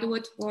I do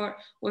it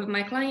with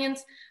my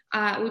clients,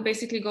 we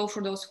basically go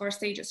through those 4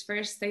 stages.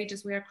 First stage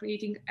is we are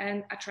creating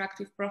an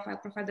attractive profile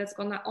that's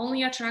gonna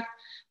only attract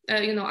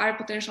our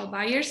potential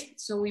buyers.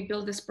 So we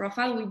build this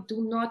profile. We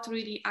do not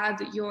really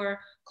add your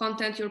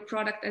content, your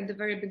product at the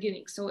very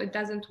beginning. So it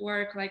doesn't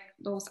work like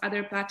those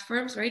other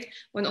platforms, right?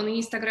 When on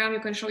Instagram, you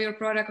can show your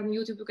product, on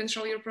YouTube, you can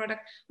show your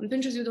product. On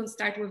Pinterest, you don't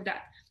start with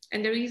that.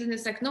 And the reason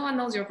is like, no one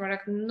knows your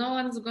product. No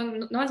one's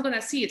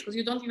gonna see it because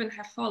you don't even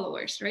have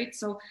followers, right?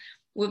 So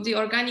with the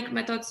organic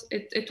methods,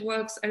 it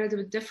works a little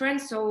bit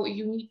different. So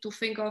you need to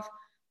think of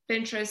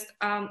Pinterest,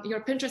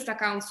 your Pinterest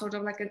account, sort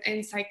of like an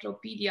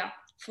encyclopedia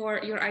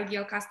for your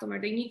ideal customer.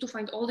 They need to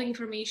find all the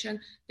information.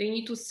 They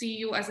need to see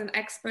you as an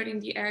expert in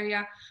the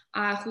area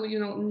who, you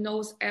know,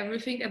 knows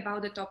everything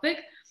about the topic.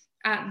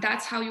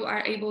 That's how you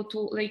are able to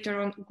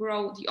later on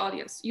grow the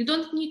audience. You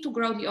don't need to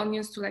grow the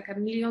audience to like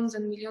millions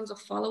and millions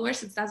of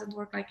followers. It doesn't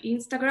work like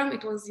Instagram.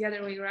 It was the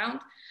other way around.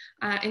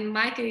 In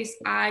my case,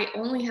 I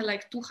only had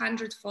like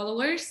 200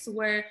 followers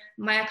where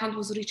my account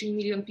was reaching 1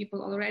 million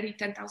people already.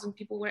 10,000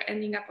 people were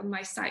ending up on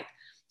my site.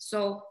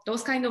 So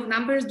those kind of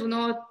numbers do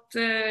not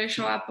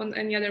show up on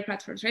any other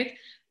platforms, right?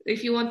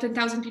 If you want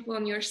 10,000 people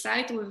on your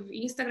site with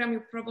Instagram,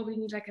 you probably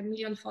need like 1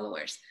 million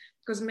followers,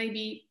 because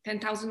maybe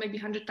 10,000, maybe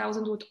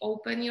 100,000 would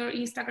open your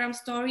Instagram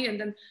story, and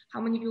then how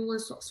many people will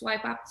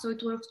swipe up? So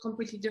it works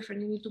completely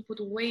different. You need to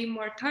put way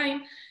more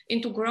time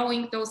into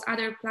growing those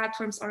other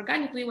platforms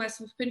organically.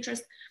 Whereas with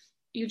Pinterest,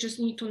 you just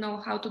need to know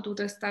how to do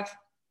the stuff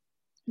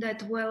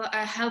that will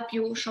help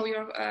you show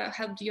your,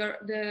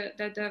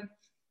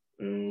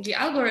 the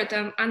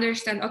algorithm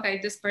understand, okay,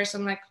 this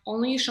person like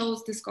only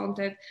shows this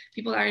content,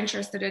 people are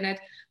interested in it,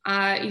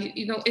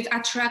 you know, it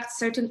attracts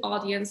certain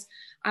audience.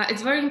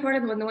 It's very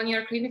important when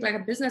you're creating like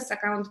a business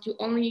account, you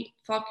only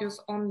focus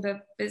on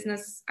the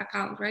business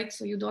account, right?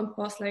 So you don't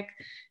post like,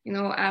 you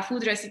know,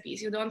 food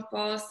recipes, you don't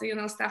post, you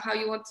know, stuff how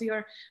you want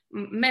your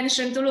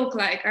mansion to look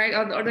like, right?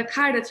 Or the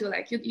car that you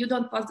like. You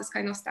don't post this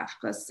kind of stuff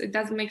because it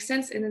doesn't make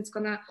sense, and it's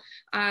gonna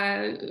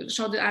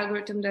show the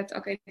algorithm that,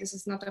 okay, this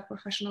is not a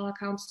professional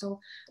account, so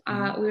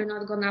we're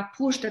not gonna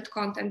push that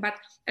content. But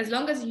as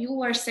long as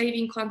you are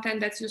saving content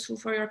that's useful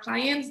for your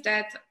clients,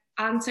 that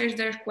answers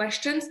their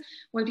questions,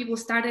 when people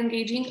start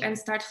engaging and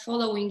start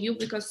following you,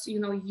 because you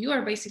know you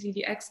are basically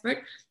the expert,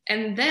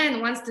 and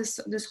then once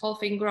this whole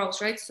thing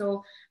grows, right?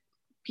 So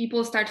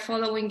people start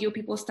following you,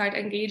 people start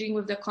engaging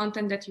with the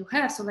content that you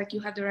have. So like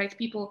you have the right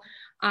people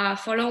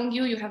following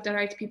you, you have the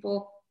right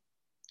people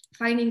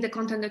finding the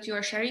content that you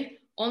are sharing.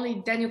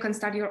 Only then you can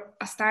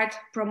start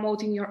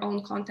promoting your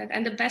own content.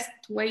 And the best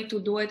way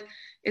to do it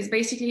is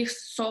basically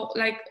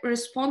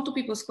respond to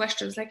people's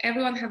questions. Like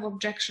everyone have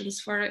objections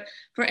for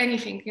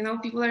anything, you know.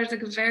 People are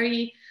like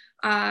very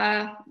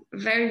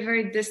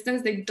very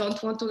distant. They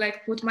don't want to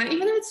like put money,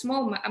 even if it's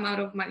small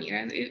amount of money,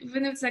 and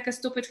even if it's like a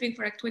stupid thing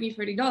for like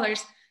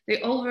 $20-$30, they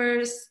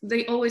always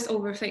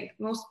overthink.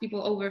 Most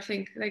people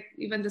overthink, like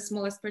even the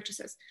smallest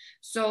purchases.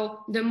 So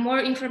the more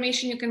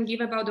information you can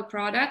give about the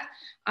product,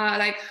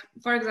 like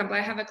for example,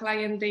 I have a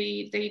client,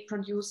 they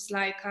produce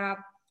like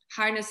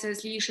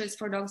harnesses, leashes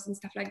for dogs and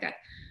stuff like that,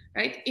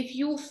 right? If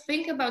you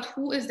think about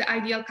who is the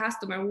ideal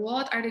customer,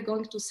 what are they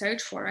going to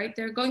search for, right?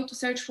 They're going to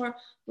search for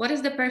what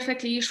is the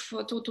perfect leash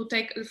to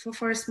take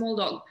for a small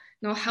dog,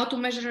 you know, how to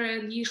measure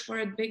a leash for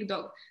a big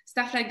dog,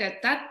 stuff like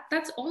that.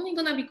 That's only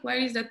gonna be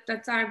queries that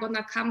are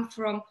gonna come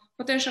from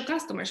potential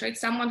customers, right?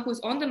 Someone who's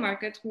on the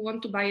market who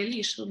want to buy a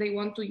leash, so they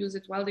want to use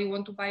it well, they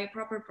want to buy a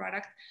proper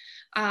product.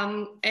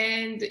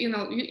 And you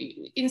know,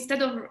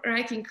 instead of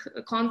writing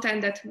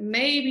content that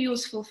may be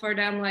useful for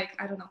them, like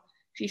I don't know,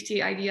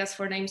 50 ideas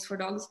for names for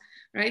dogs,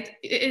 right?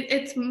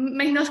 It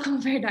may not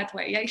convert that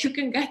way. Like you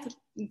can get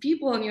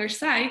people on your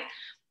site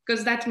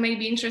because that may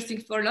be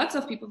interesting for lots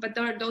of people, but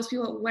there are those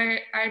people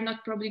are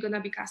not probably going to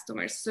be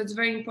customers. So it's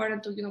very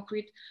important to, you know,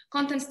 create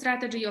content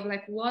strategy of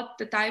like what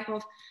the type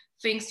of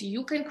things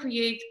you can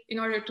create in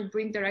order to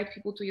bring the right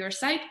people to your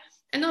site.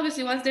 And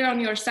obviously once they're on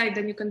your site,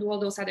 then you can do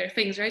all those other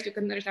things, right? You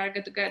can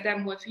target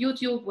them with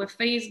YouTube, with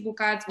Facebook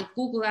ads, with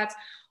Google ads,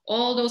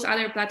 all those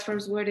other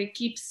platforms where they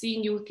keep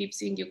seeing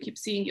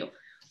you.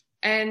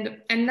 And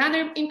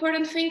another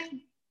important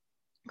thing,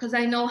 because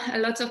I know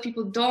lots of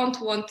people don't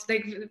want,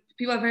 like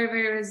people are very,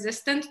 very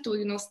resistant to,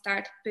 you know,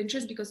 start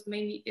Pinterest because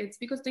mainly it's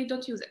because they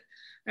don't use it,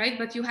 right?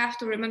 But you have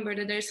to remember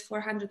that there's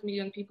 400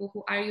 million people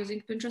who are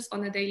using Pinterest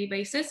on a daily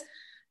basis.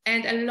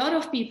 And a lot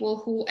of people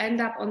who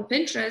end up on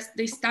Pinterest,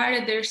 they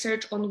started their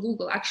search on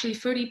Google. Actually,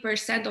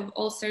 30% of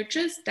all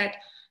searches that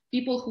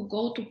people who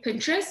go to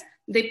Pinterest,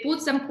 they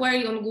put some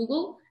query on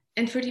Google,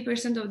 and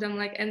 30% of them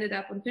like ended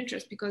up on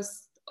Pinterest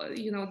because,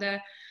 you know,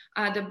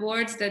 the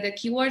boards, the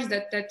keywords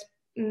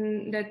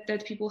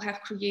that people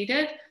have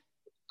created,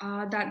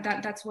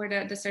 that's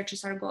where the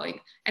searches are going.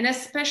 And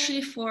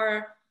especially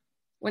for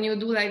when you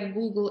do like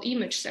Google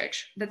image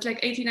search, that's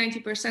like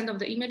 80-90% of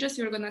the images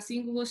you're gonna see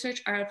in Google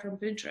search are from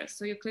Pinterest.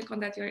 So you click on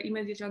that, you're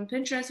immediately on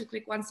Pinterest, you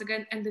click once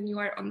again, and then you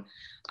are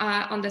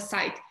on the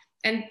site.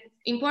 And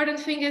important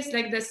thing is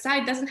like the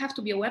site doesn't have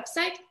to be a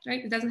website,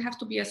 right? It doesn't have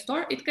to be a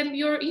store. It can be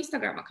your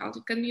Instagram account.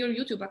 It can be your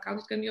YouTube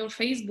account. It can be your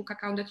Facebook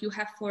account that you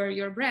have for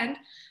your brand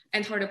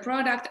and for the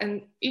product.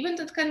 And even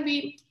that can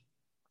be,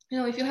 you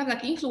know, if you have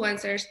like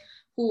influencers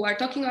who are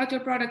talking about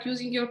your product,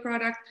 using your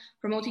product,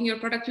 promoting your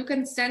product, you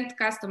can send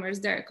customers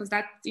there because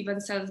that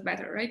even sells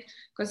better, right?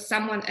 Because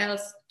someone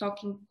else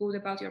talking good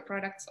about your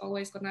product is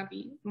always gonna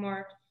be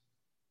more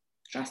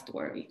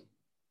trustworthy.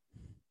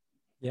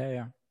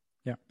 Yeah.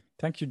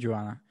 Thank you,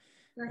 Joanna.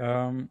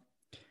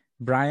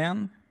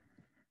 Brian,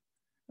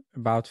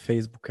 about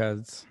Facebook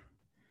ads.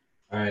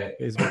 All right.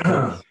 Facebook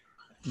ads.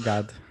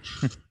 God.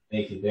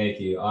 Thank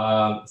you.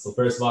 So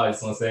first of all, I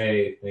just want to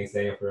say thanks,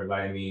 Daniel, for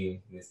inviting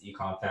me in this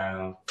ecom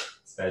town.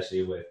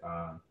 especially with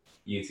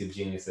YouTube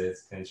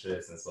Geniuses,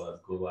 Pinterest, as well as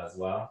Google as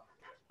well.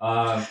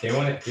 Can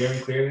everyone hear me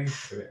clearly?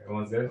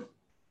 Everyone's good?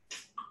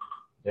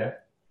 Yeah?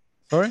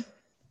 Sorry?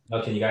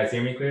 No, can you guys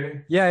hear me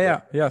clearly?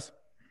 Yeah, yes.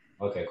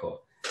 Okay,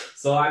 cool.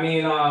 So I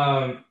mean,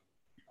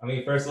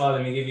 first of all,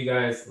 let me give you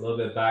guys a little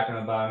bit of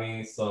background about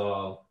me.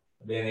 So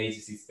I've been in the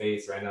agency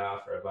space right now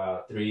for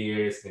about 3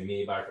 years, been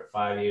media buyer for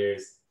 5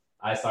 years.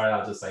 I started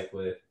out just like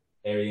with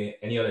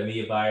any other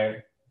media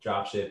buyer,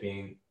 drop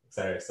shipping, et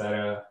cetera, et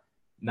cetera.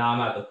 Now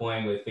I'm at the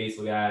point with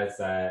Facebook ads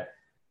that,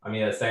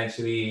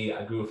 essentially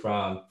I grew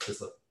from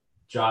just a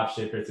drop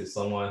shipper to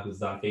someone who's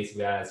done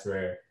Facebook ads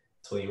for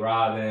Tony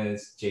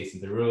Robbins,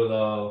 Jason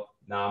Derulo.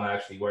 Now I'm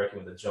actually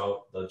working with the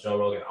Joe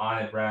Rogan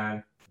On It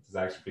brand, which is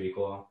actually pretty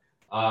cool.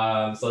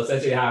 So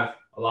essentially I have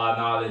a lot of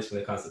knowledge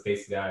when it comes to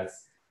Facebook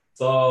ads.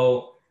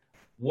 So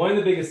one of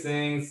the biggest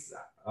things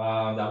that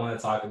I want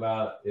to talk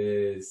about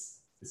is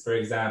for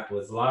example,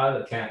 is a lot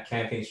of the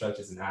campaign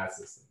structures and ad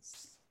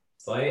systems.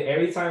 So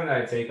every time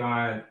that I take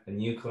on a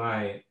new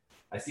client,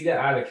 I see the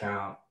ad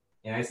account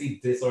and I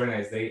see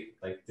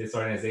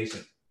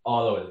disorganization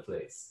all over the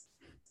place.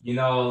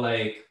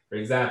 Like for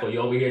example,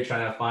 you're over here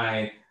trying to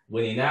find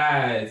winning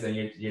ads and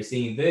you're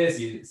seeing this,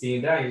 you're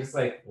seeing that, you're just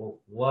like, well,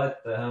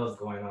 what the hell is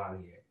going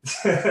on here?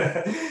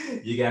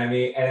 You get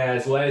me? And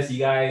as well as you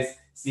guys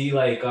see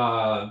like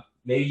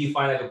maybe you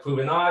find like a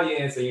proven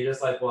audience and you're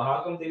just like, well,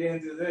 how come they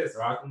didn't do this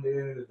or how come they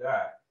didn't do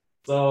that?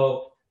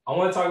 So I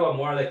want to talk about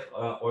more like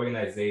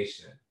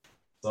organization.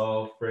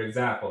 So for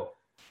example,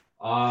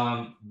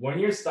 when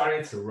you're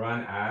starting to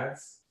run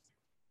ads,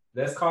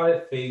 let's call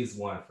it phase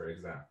 1, for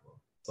example.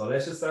 So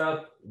let's just set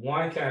up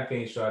one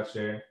campaign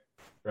structure,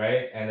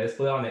 right? And let's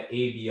put it on the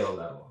ABO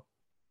level.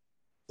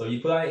 So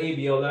you put on the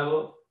ABO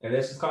level and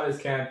let's just call this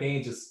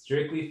campaign just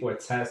strictly for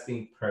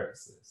testing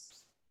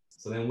purposes.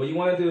 So then what you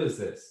want to do is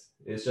this.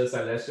 It's just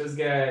like, let's just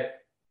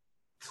get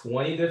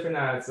 20 different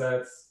ad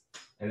sets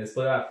and let's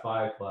put it at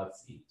 $5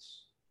 each.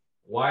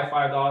 Why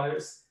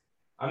 $5?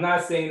 I'm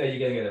not saying that you're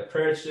going to get a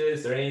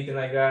purchase or anything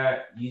like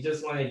that. You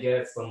just want to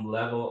get some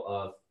level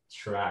of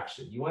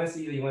traction. You want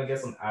to get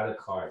some added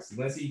cards. You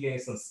want to see you getting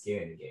some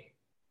skin in the game.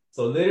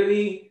 So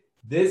literally,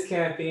 this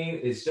campaign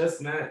is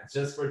just meant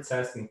just for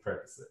testing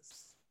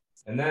purposes.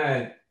 And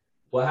then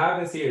what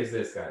happens here is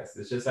this, guys.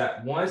 It's just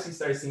that once you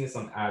start seeing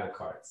some added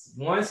cards,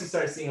 once you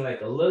start seeing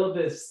like a little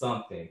bit of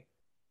something,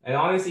 and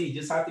honestly, you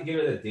just have to give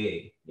it a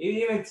day, maybe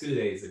even 2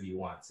 days if you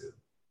want to.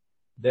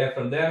 Then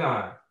from then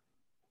on,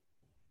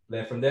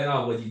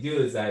 what you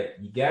do is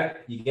that you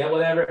get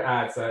whatever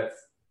ad sets,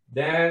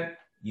 then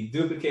you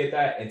duplicate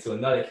that into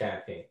another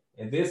campaign.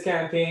 In this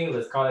campaign,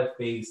 let's call it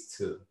phase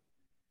 2.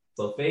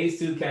 So phase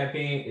 2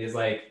 campaign is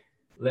like,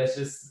 let's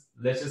just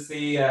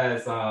see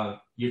as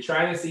you're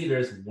trying to see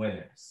there's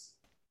winners.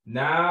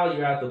 Now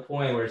you're at the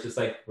point where it's just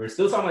like, we're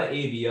still talking about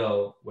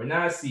ABO, we're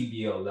not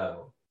CBO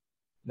level.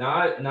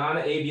 Now on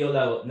the ABO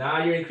level,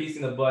 now you're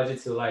increasing the budget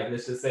to like,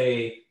 let's just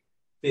say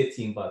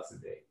 $15 a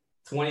day,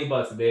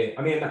 $20 a day.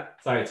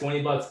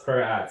 $20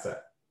 per ad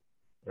set,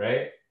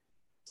 right?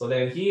 So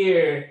then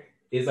here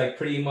is like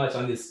pretty much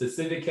on this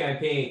specific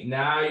campaign.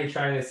 Now you're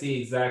trying to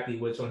see exactly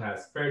which one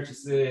has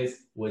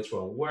purchases, which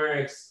one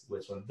works,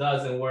 which one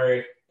doesn't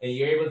work. And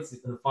you're able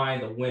to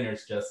find the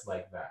winners just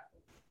like that,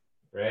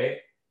 right?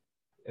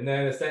 And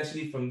then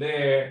essentially from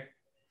there,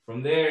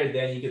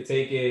 then you can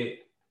take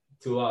it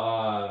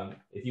to,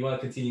 if you want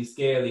to continue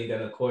scaling,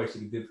 then of course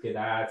you can duplicate the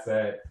ad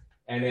set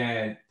and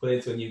then put it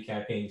into a new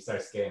campaign, you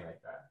start scaling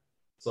like that.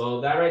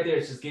 So that right there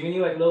is just giving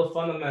you like little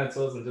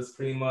fundamentals and just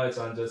pretty much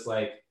on just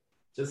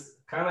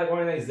kind of like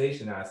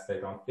organization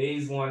aspect on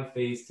phase 1,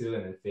 phase 2,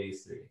 and then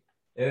phase 3.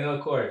 And then of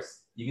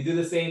course, you can do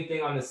the same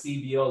thing on the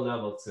CBO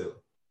level too.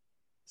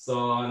 So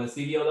on the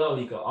CBO level,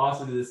 you can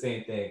also do the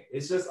same thing.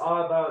 It's just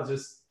all about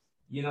just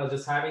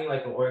having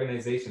like an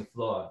organization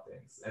flow of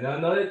things. And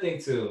another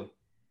thing too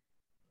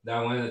that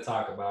I wanted to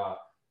talk about,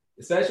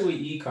 especially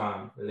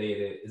e-com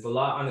related, is a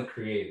lot on the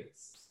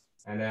creatives.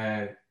 And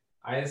then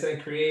I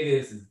understand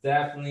creatives is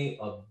definitely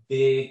a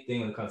big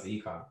thing when it comes to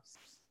e-commerce.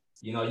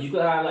 You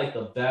could have like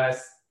the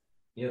best,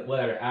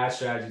 whatever ad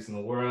strategies in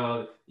the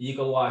world. You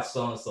could watch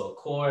so-and-so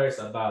course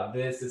about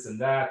this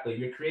and that, but if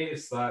your creative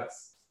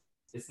sucks,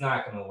 it's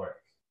not going to work.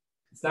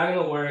 It's not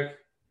going to work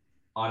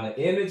on the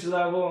image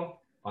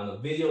level, on the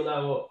video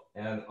level,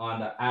 and on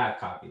the ad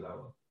copy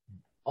level.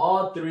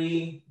 All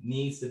 3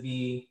 needs to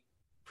be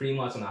pretty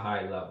much on a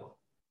high level.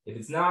 If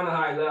it's not on a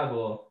high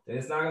level, then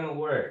it's not going to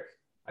work.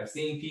 I've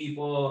seen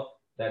people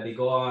that they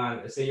go on,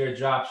 let's say you're a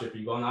dropshipper,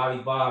 you go on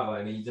Alibaba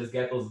and then you just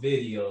get those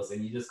videos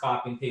and you just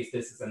copy and paste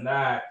this and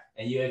that,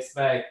 and you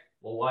expect,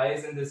 well, why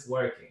isn't this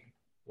working?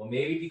 Well,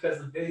 maybe because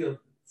the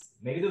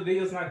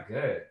video's not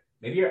good.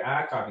 Maybe your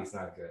ad copy is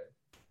not good.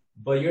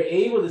 But you're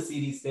able to see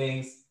these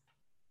things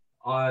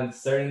on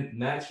certain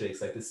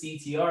metrics, like the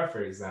CTR,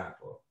 for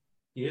example.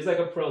 Here's like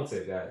a pro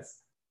tip,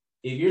 guys.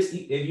 If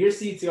your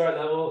CTR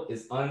level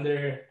is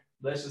under,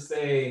 let's just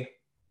say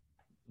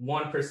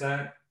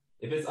 1%,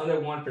 if it's under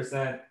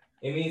 1%,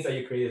 it means that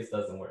your creatives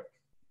doesn't work.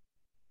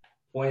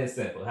 Point is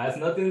simple. It has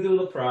nothing to do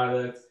with the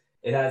product.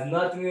 It has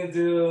nothing to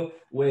do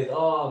with,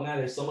 oh man,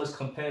 there's so much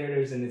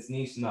competitors in this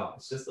niche. No,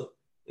 it's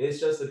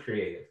just a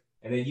creative.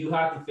 And then you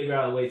have to figure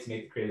out a way to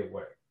make the creative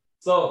work.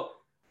 So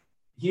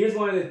here's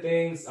one of the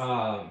things,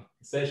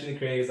 especially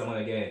creatives I want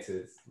to get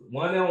into.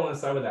 One, I want to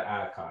start with the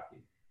ad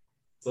copy.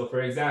 So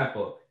for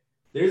example,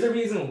 there's a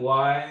reason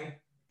why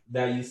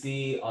that you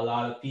see a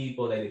lot of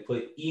people that they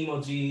put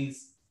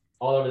emojis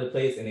all over the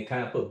place and they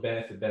kind of put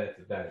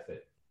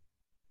benefit.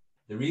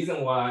 The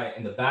reason why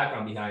and the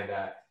background behind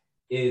that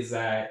is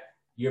that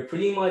you're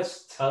pretty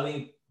much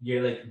telling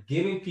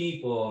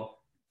people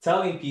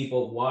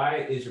why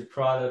is your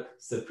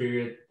product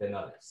superior than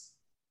others.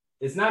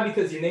 It's not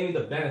because you're naming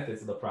the benefits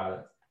of the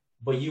product,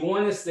 but you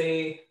want to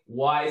say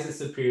why is it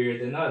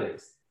superior than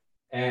others.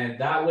 And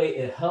that way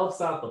it helps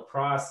out the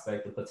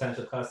prospect, the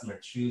potential customer,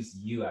 choose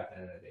you at the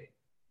end of the day.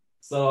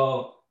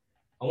 So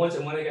I want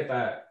to get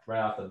that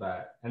right off the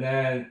bat. And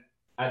then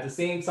at the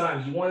same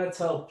time, you want to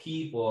tell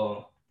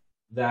people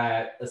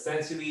that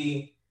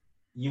essentially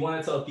you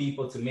want to tell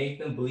people to make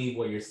them believe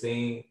what you're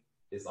saying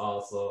is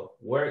also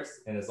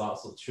works and is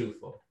also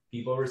truthful.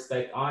 People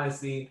respect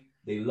honesty.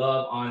 They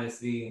love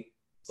honesty.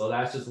 So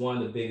that's just one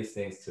of the biggest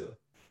things too.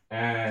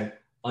 And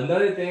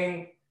another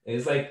thing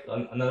is like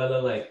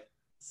another like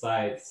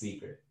side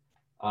secret,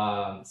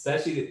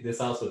 especially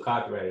this also with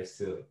copywriters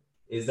too,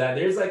 is that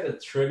there's like a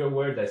trigger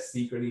word that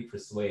secretly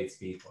persuades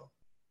people.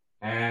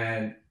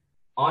 And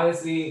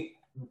honestly,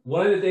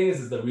 one of the things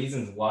is the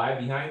reasons why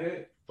behind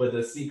it, but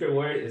the secret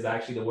word is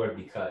actually the word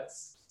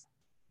because.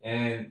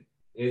 And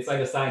it's like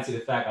a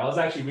scientific fact. I was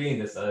actually reading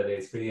this the other day.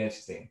 It's pretty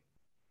interesting.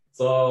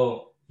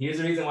 So here's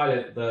the reason why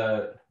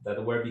the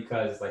word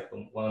because is like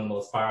one of the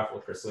most powerful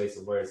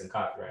persuasive words in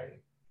copywriting.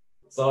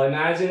 So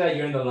imagine that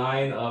you're in the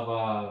line of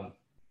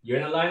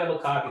a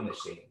copy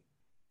machine.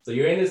 So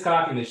you're in this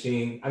copy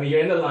machine.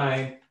 You're in the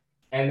line,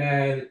 and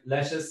then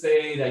let's just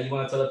say that you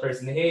want to tell the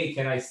person, "Hey,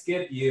 can I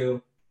skip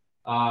you?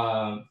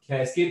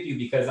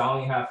 Because I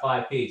only have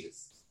 5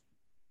 pages."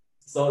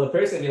 So the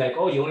person will be like,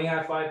 "Oh, you only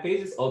have 5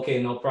 pages?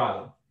 Okay, no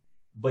problem."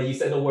 But you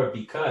said the word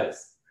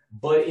because.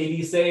 But if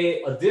you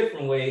say a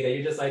different way, that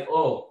you're just like,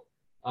 "Oh,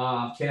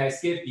 can I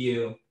skip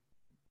you?"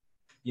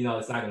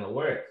 It's not gonna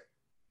work.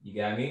 You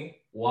get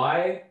me?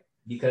 Why?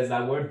 Because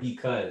that word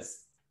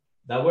because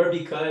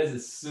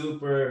is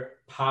super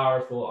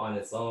powerful on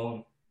its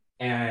own.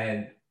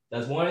 And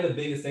that's one of the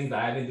biggest things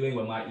that I've been doing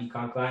with my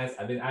e-com clients.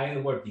 I've been adding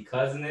the word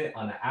because in it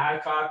on the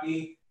ad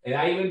copy. And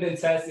I even been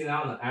testing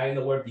out and adding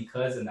the word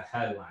because in the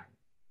headline.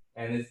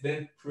 And it's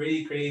been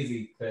pretty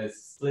crazy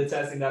because split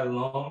testing that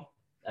alone,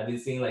 I've been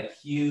seeing like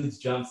huge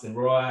jumps in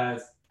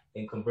ROAS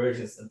and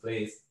conversions in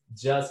place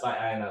just by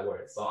adding that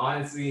word. So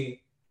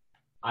honestly,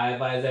 I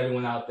advise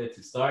everyone out there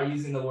to start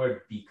using the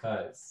word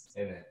because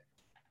in it.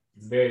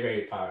 It's very,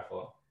 very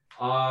powerful.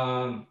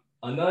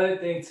 Another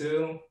thing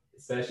too,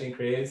 especially in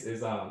creatives,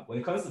 is when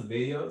it comes to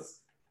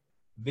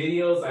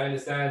videos, I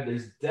understand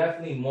there's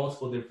definitely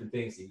multiple different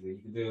things you can do. You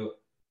can do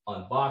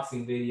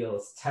unboxing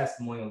videos,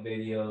 testimonial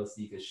videos.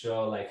 You could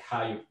show like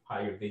how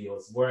your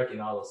videos work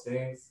and all those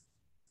things.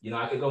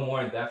 I could go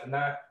more in depth in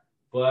that,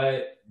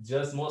 but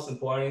just most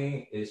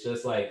importantly, it's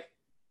just like,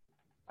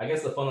 I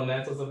guess the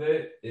fundamentals of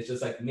it, it's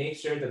just like make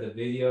sure that the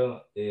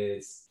video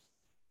is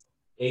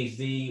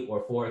HD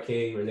or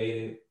 4K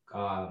related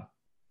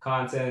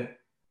content,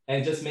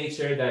 and just make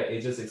sure that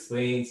it just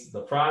explains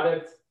the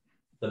product,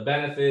 the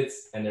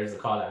benefits, and there's a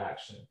call to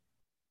action.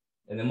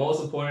 And then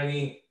most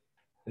importantly,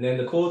 and then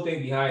the cool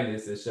thing behind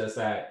this is just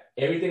that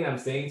everything I'm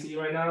saying to you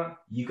right now,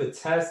 you could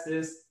test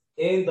this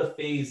in the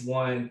phase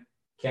 1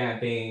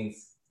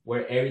 campaigns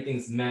where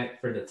everything's meant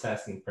for the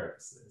testing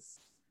purposes.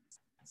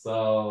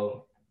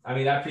 So,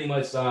 that pretty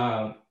much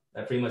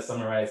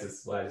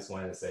summarizes what I just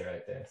wanted to say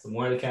right there. So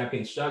more of the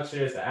campaign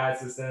structures, the ad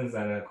systems,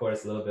 and then of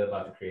course a little bit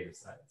about the creative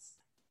sides.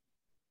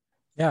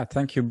 Yeah,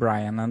 thank you,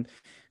 Brian. And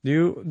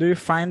do you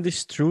find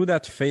this true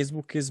that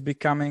Facebook is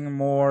becoming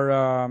more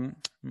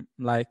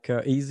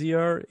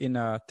easier in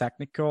a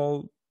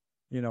technically,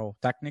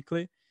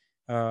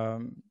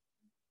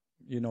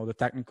 the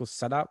technical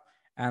setup,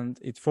 and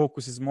it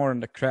focuses more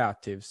on the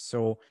creatives?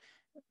 So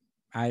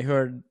I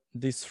heard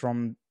this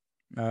from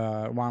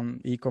one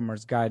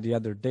e-commerce guy the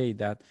other day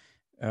that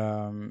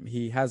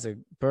he has a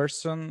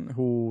person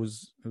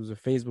who's a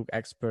Facebook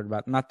expert,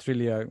 but not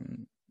really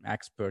an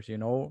expert.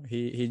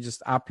 He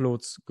just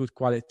uploads good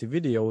quality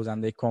videos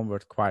and they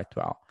convert quite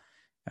well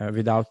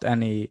without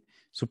any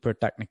super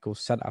technical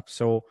setup.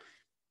 So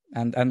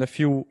and a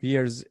few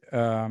years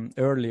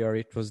earlier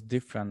it was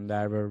different.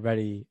 They were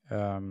very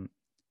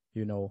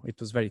it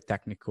was very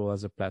technical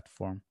as a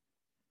platform.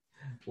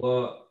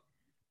 Well,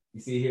 you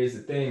see, here's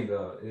the thing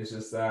though. It's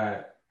just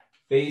that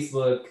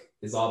Facebook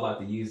is all about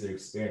the user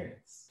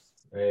experience,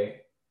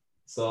 right?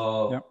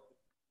 So yep.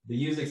 The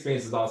user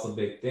experience is also a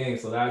big thing.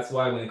 So that's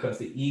why when it comes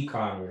to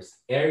e-commerce,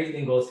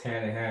 everything goes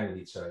hand in hand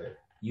with each other.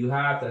 You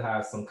have to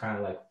have some kind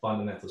of like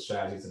fundamental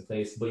strategies in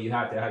place, but you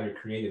have to have your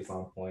creatives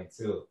on point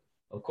too.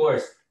 Of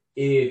course,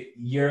 if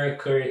your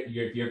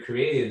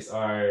creatives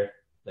are,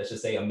 let's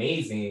just say,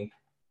 amazing,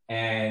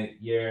 and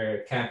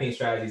your campaign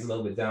strategy is a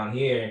little bit down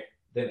here,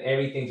 then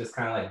everything just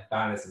kind of like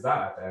balances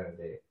out at the end of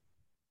the day.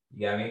 You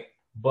get me?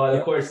 But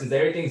of course, since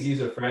everything's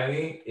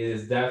user-friendly, it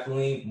is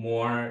definitely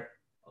more,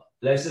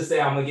 let's just say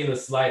I'm going to give a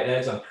slight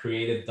edge on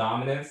creative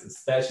dominance,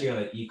 especially on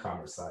the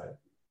e-commerce side.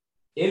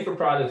 Info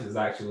products is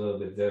actually a little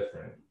bit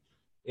different.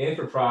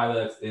 Info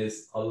products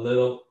is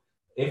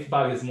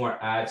more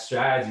ad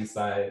strategy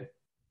side,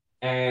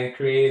 and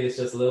creative is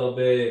just a little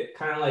bit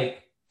kind of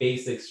like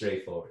basic,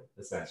 straightforward,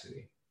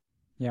 essentially.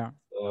 Yeah.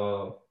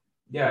 So,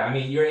 yeah, I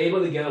mean, you're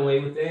able to get away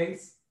with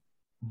things,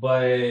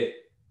 but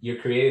your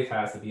creative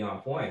has to be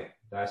on point.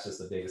 That's just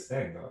the biggest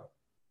thing, though.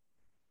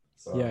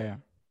 So,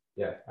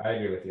 yeah, I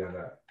agree with you on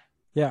that.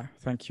 Yeah,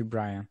 thank you,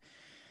 Brian.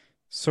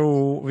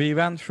 So we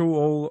went through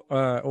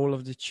all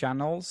of the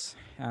channels,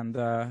 and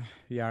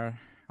we are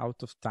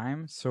out of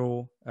time.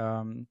 So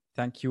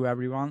thank you,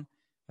 everyone,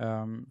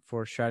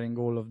 for sharing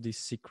all of these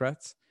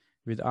secrets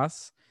with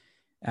us.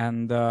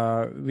 And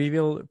we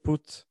will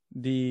put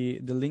the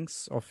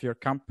links of your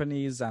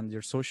companies and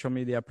your social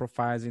media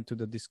profiles into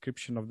the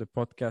description of the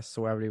podcast,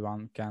 so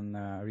everyone can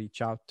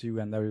reach out to you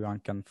and everyone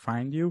can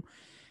find you.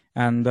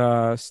 And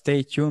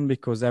stay tuned,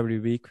 because every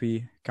week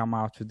we come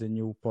out with a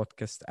new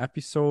podcast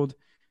episode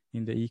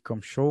in the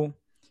Ecom Show.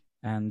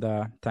 And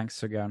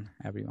thanks again,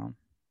 everyone.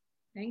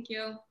 Thank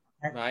you.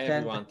 Bye,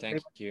 everyone.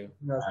 Thank you.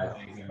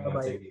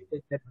 Bye-bye.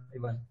 Take care,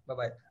 everyone.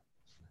 Bye-bye.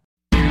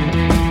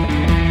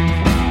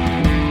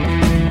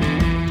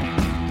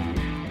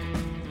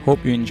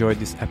 Hope you enjoyed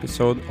this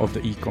episode of the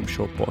Ecom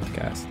Show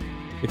podcast.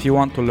 If you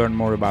want to learn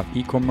more about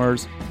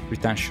e-commerce,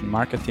 retention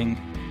marketing,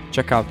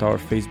 check out our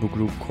Facebook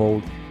group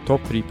called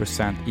Top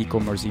 3%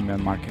 E-commerce Email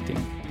Marketing,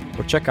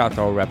 or check out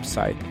our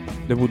website,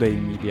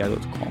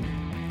 thebudaimedia.com.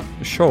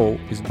 The show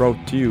is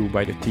brought to you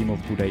by the team of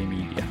Budai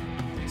Media.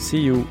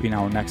 See you in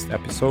our next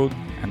episode,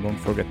 and don't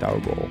forget our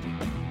goal: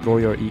 grow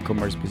your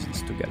e-commerce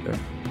business together.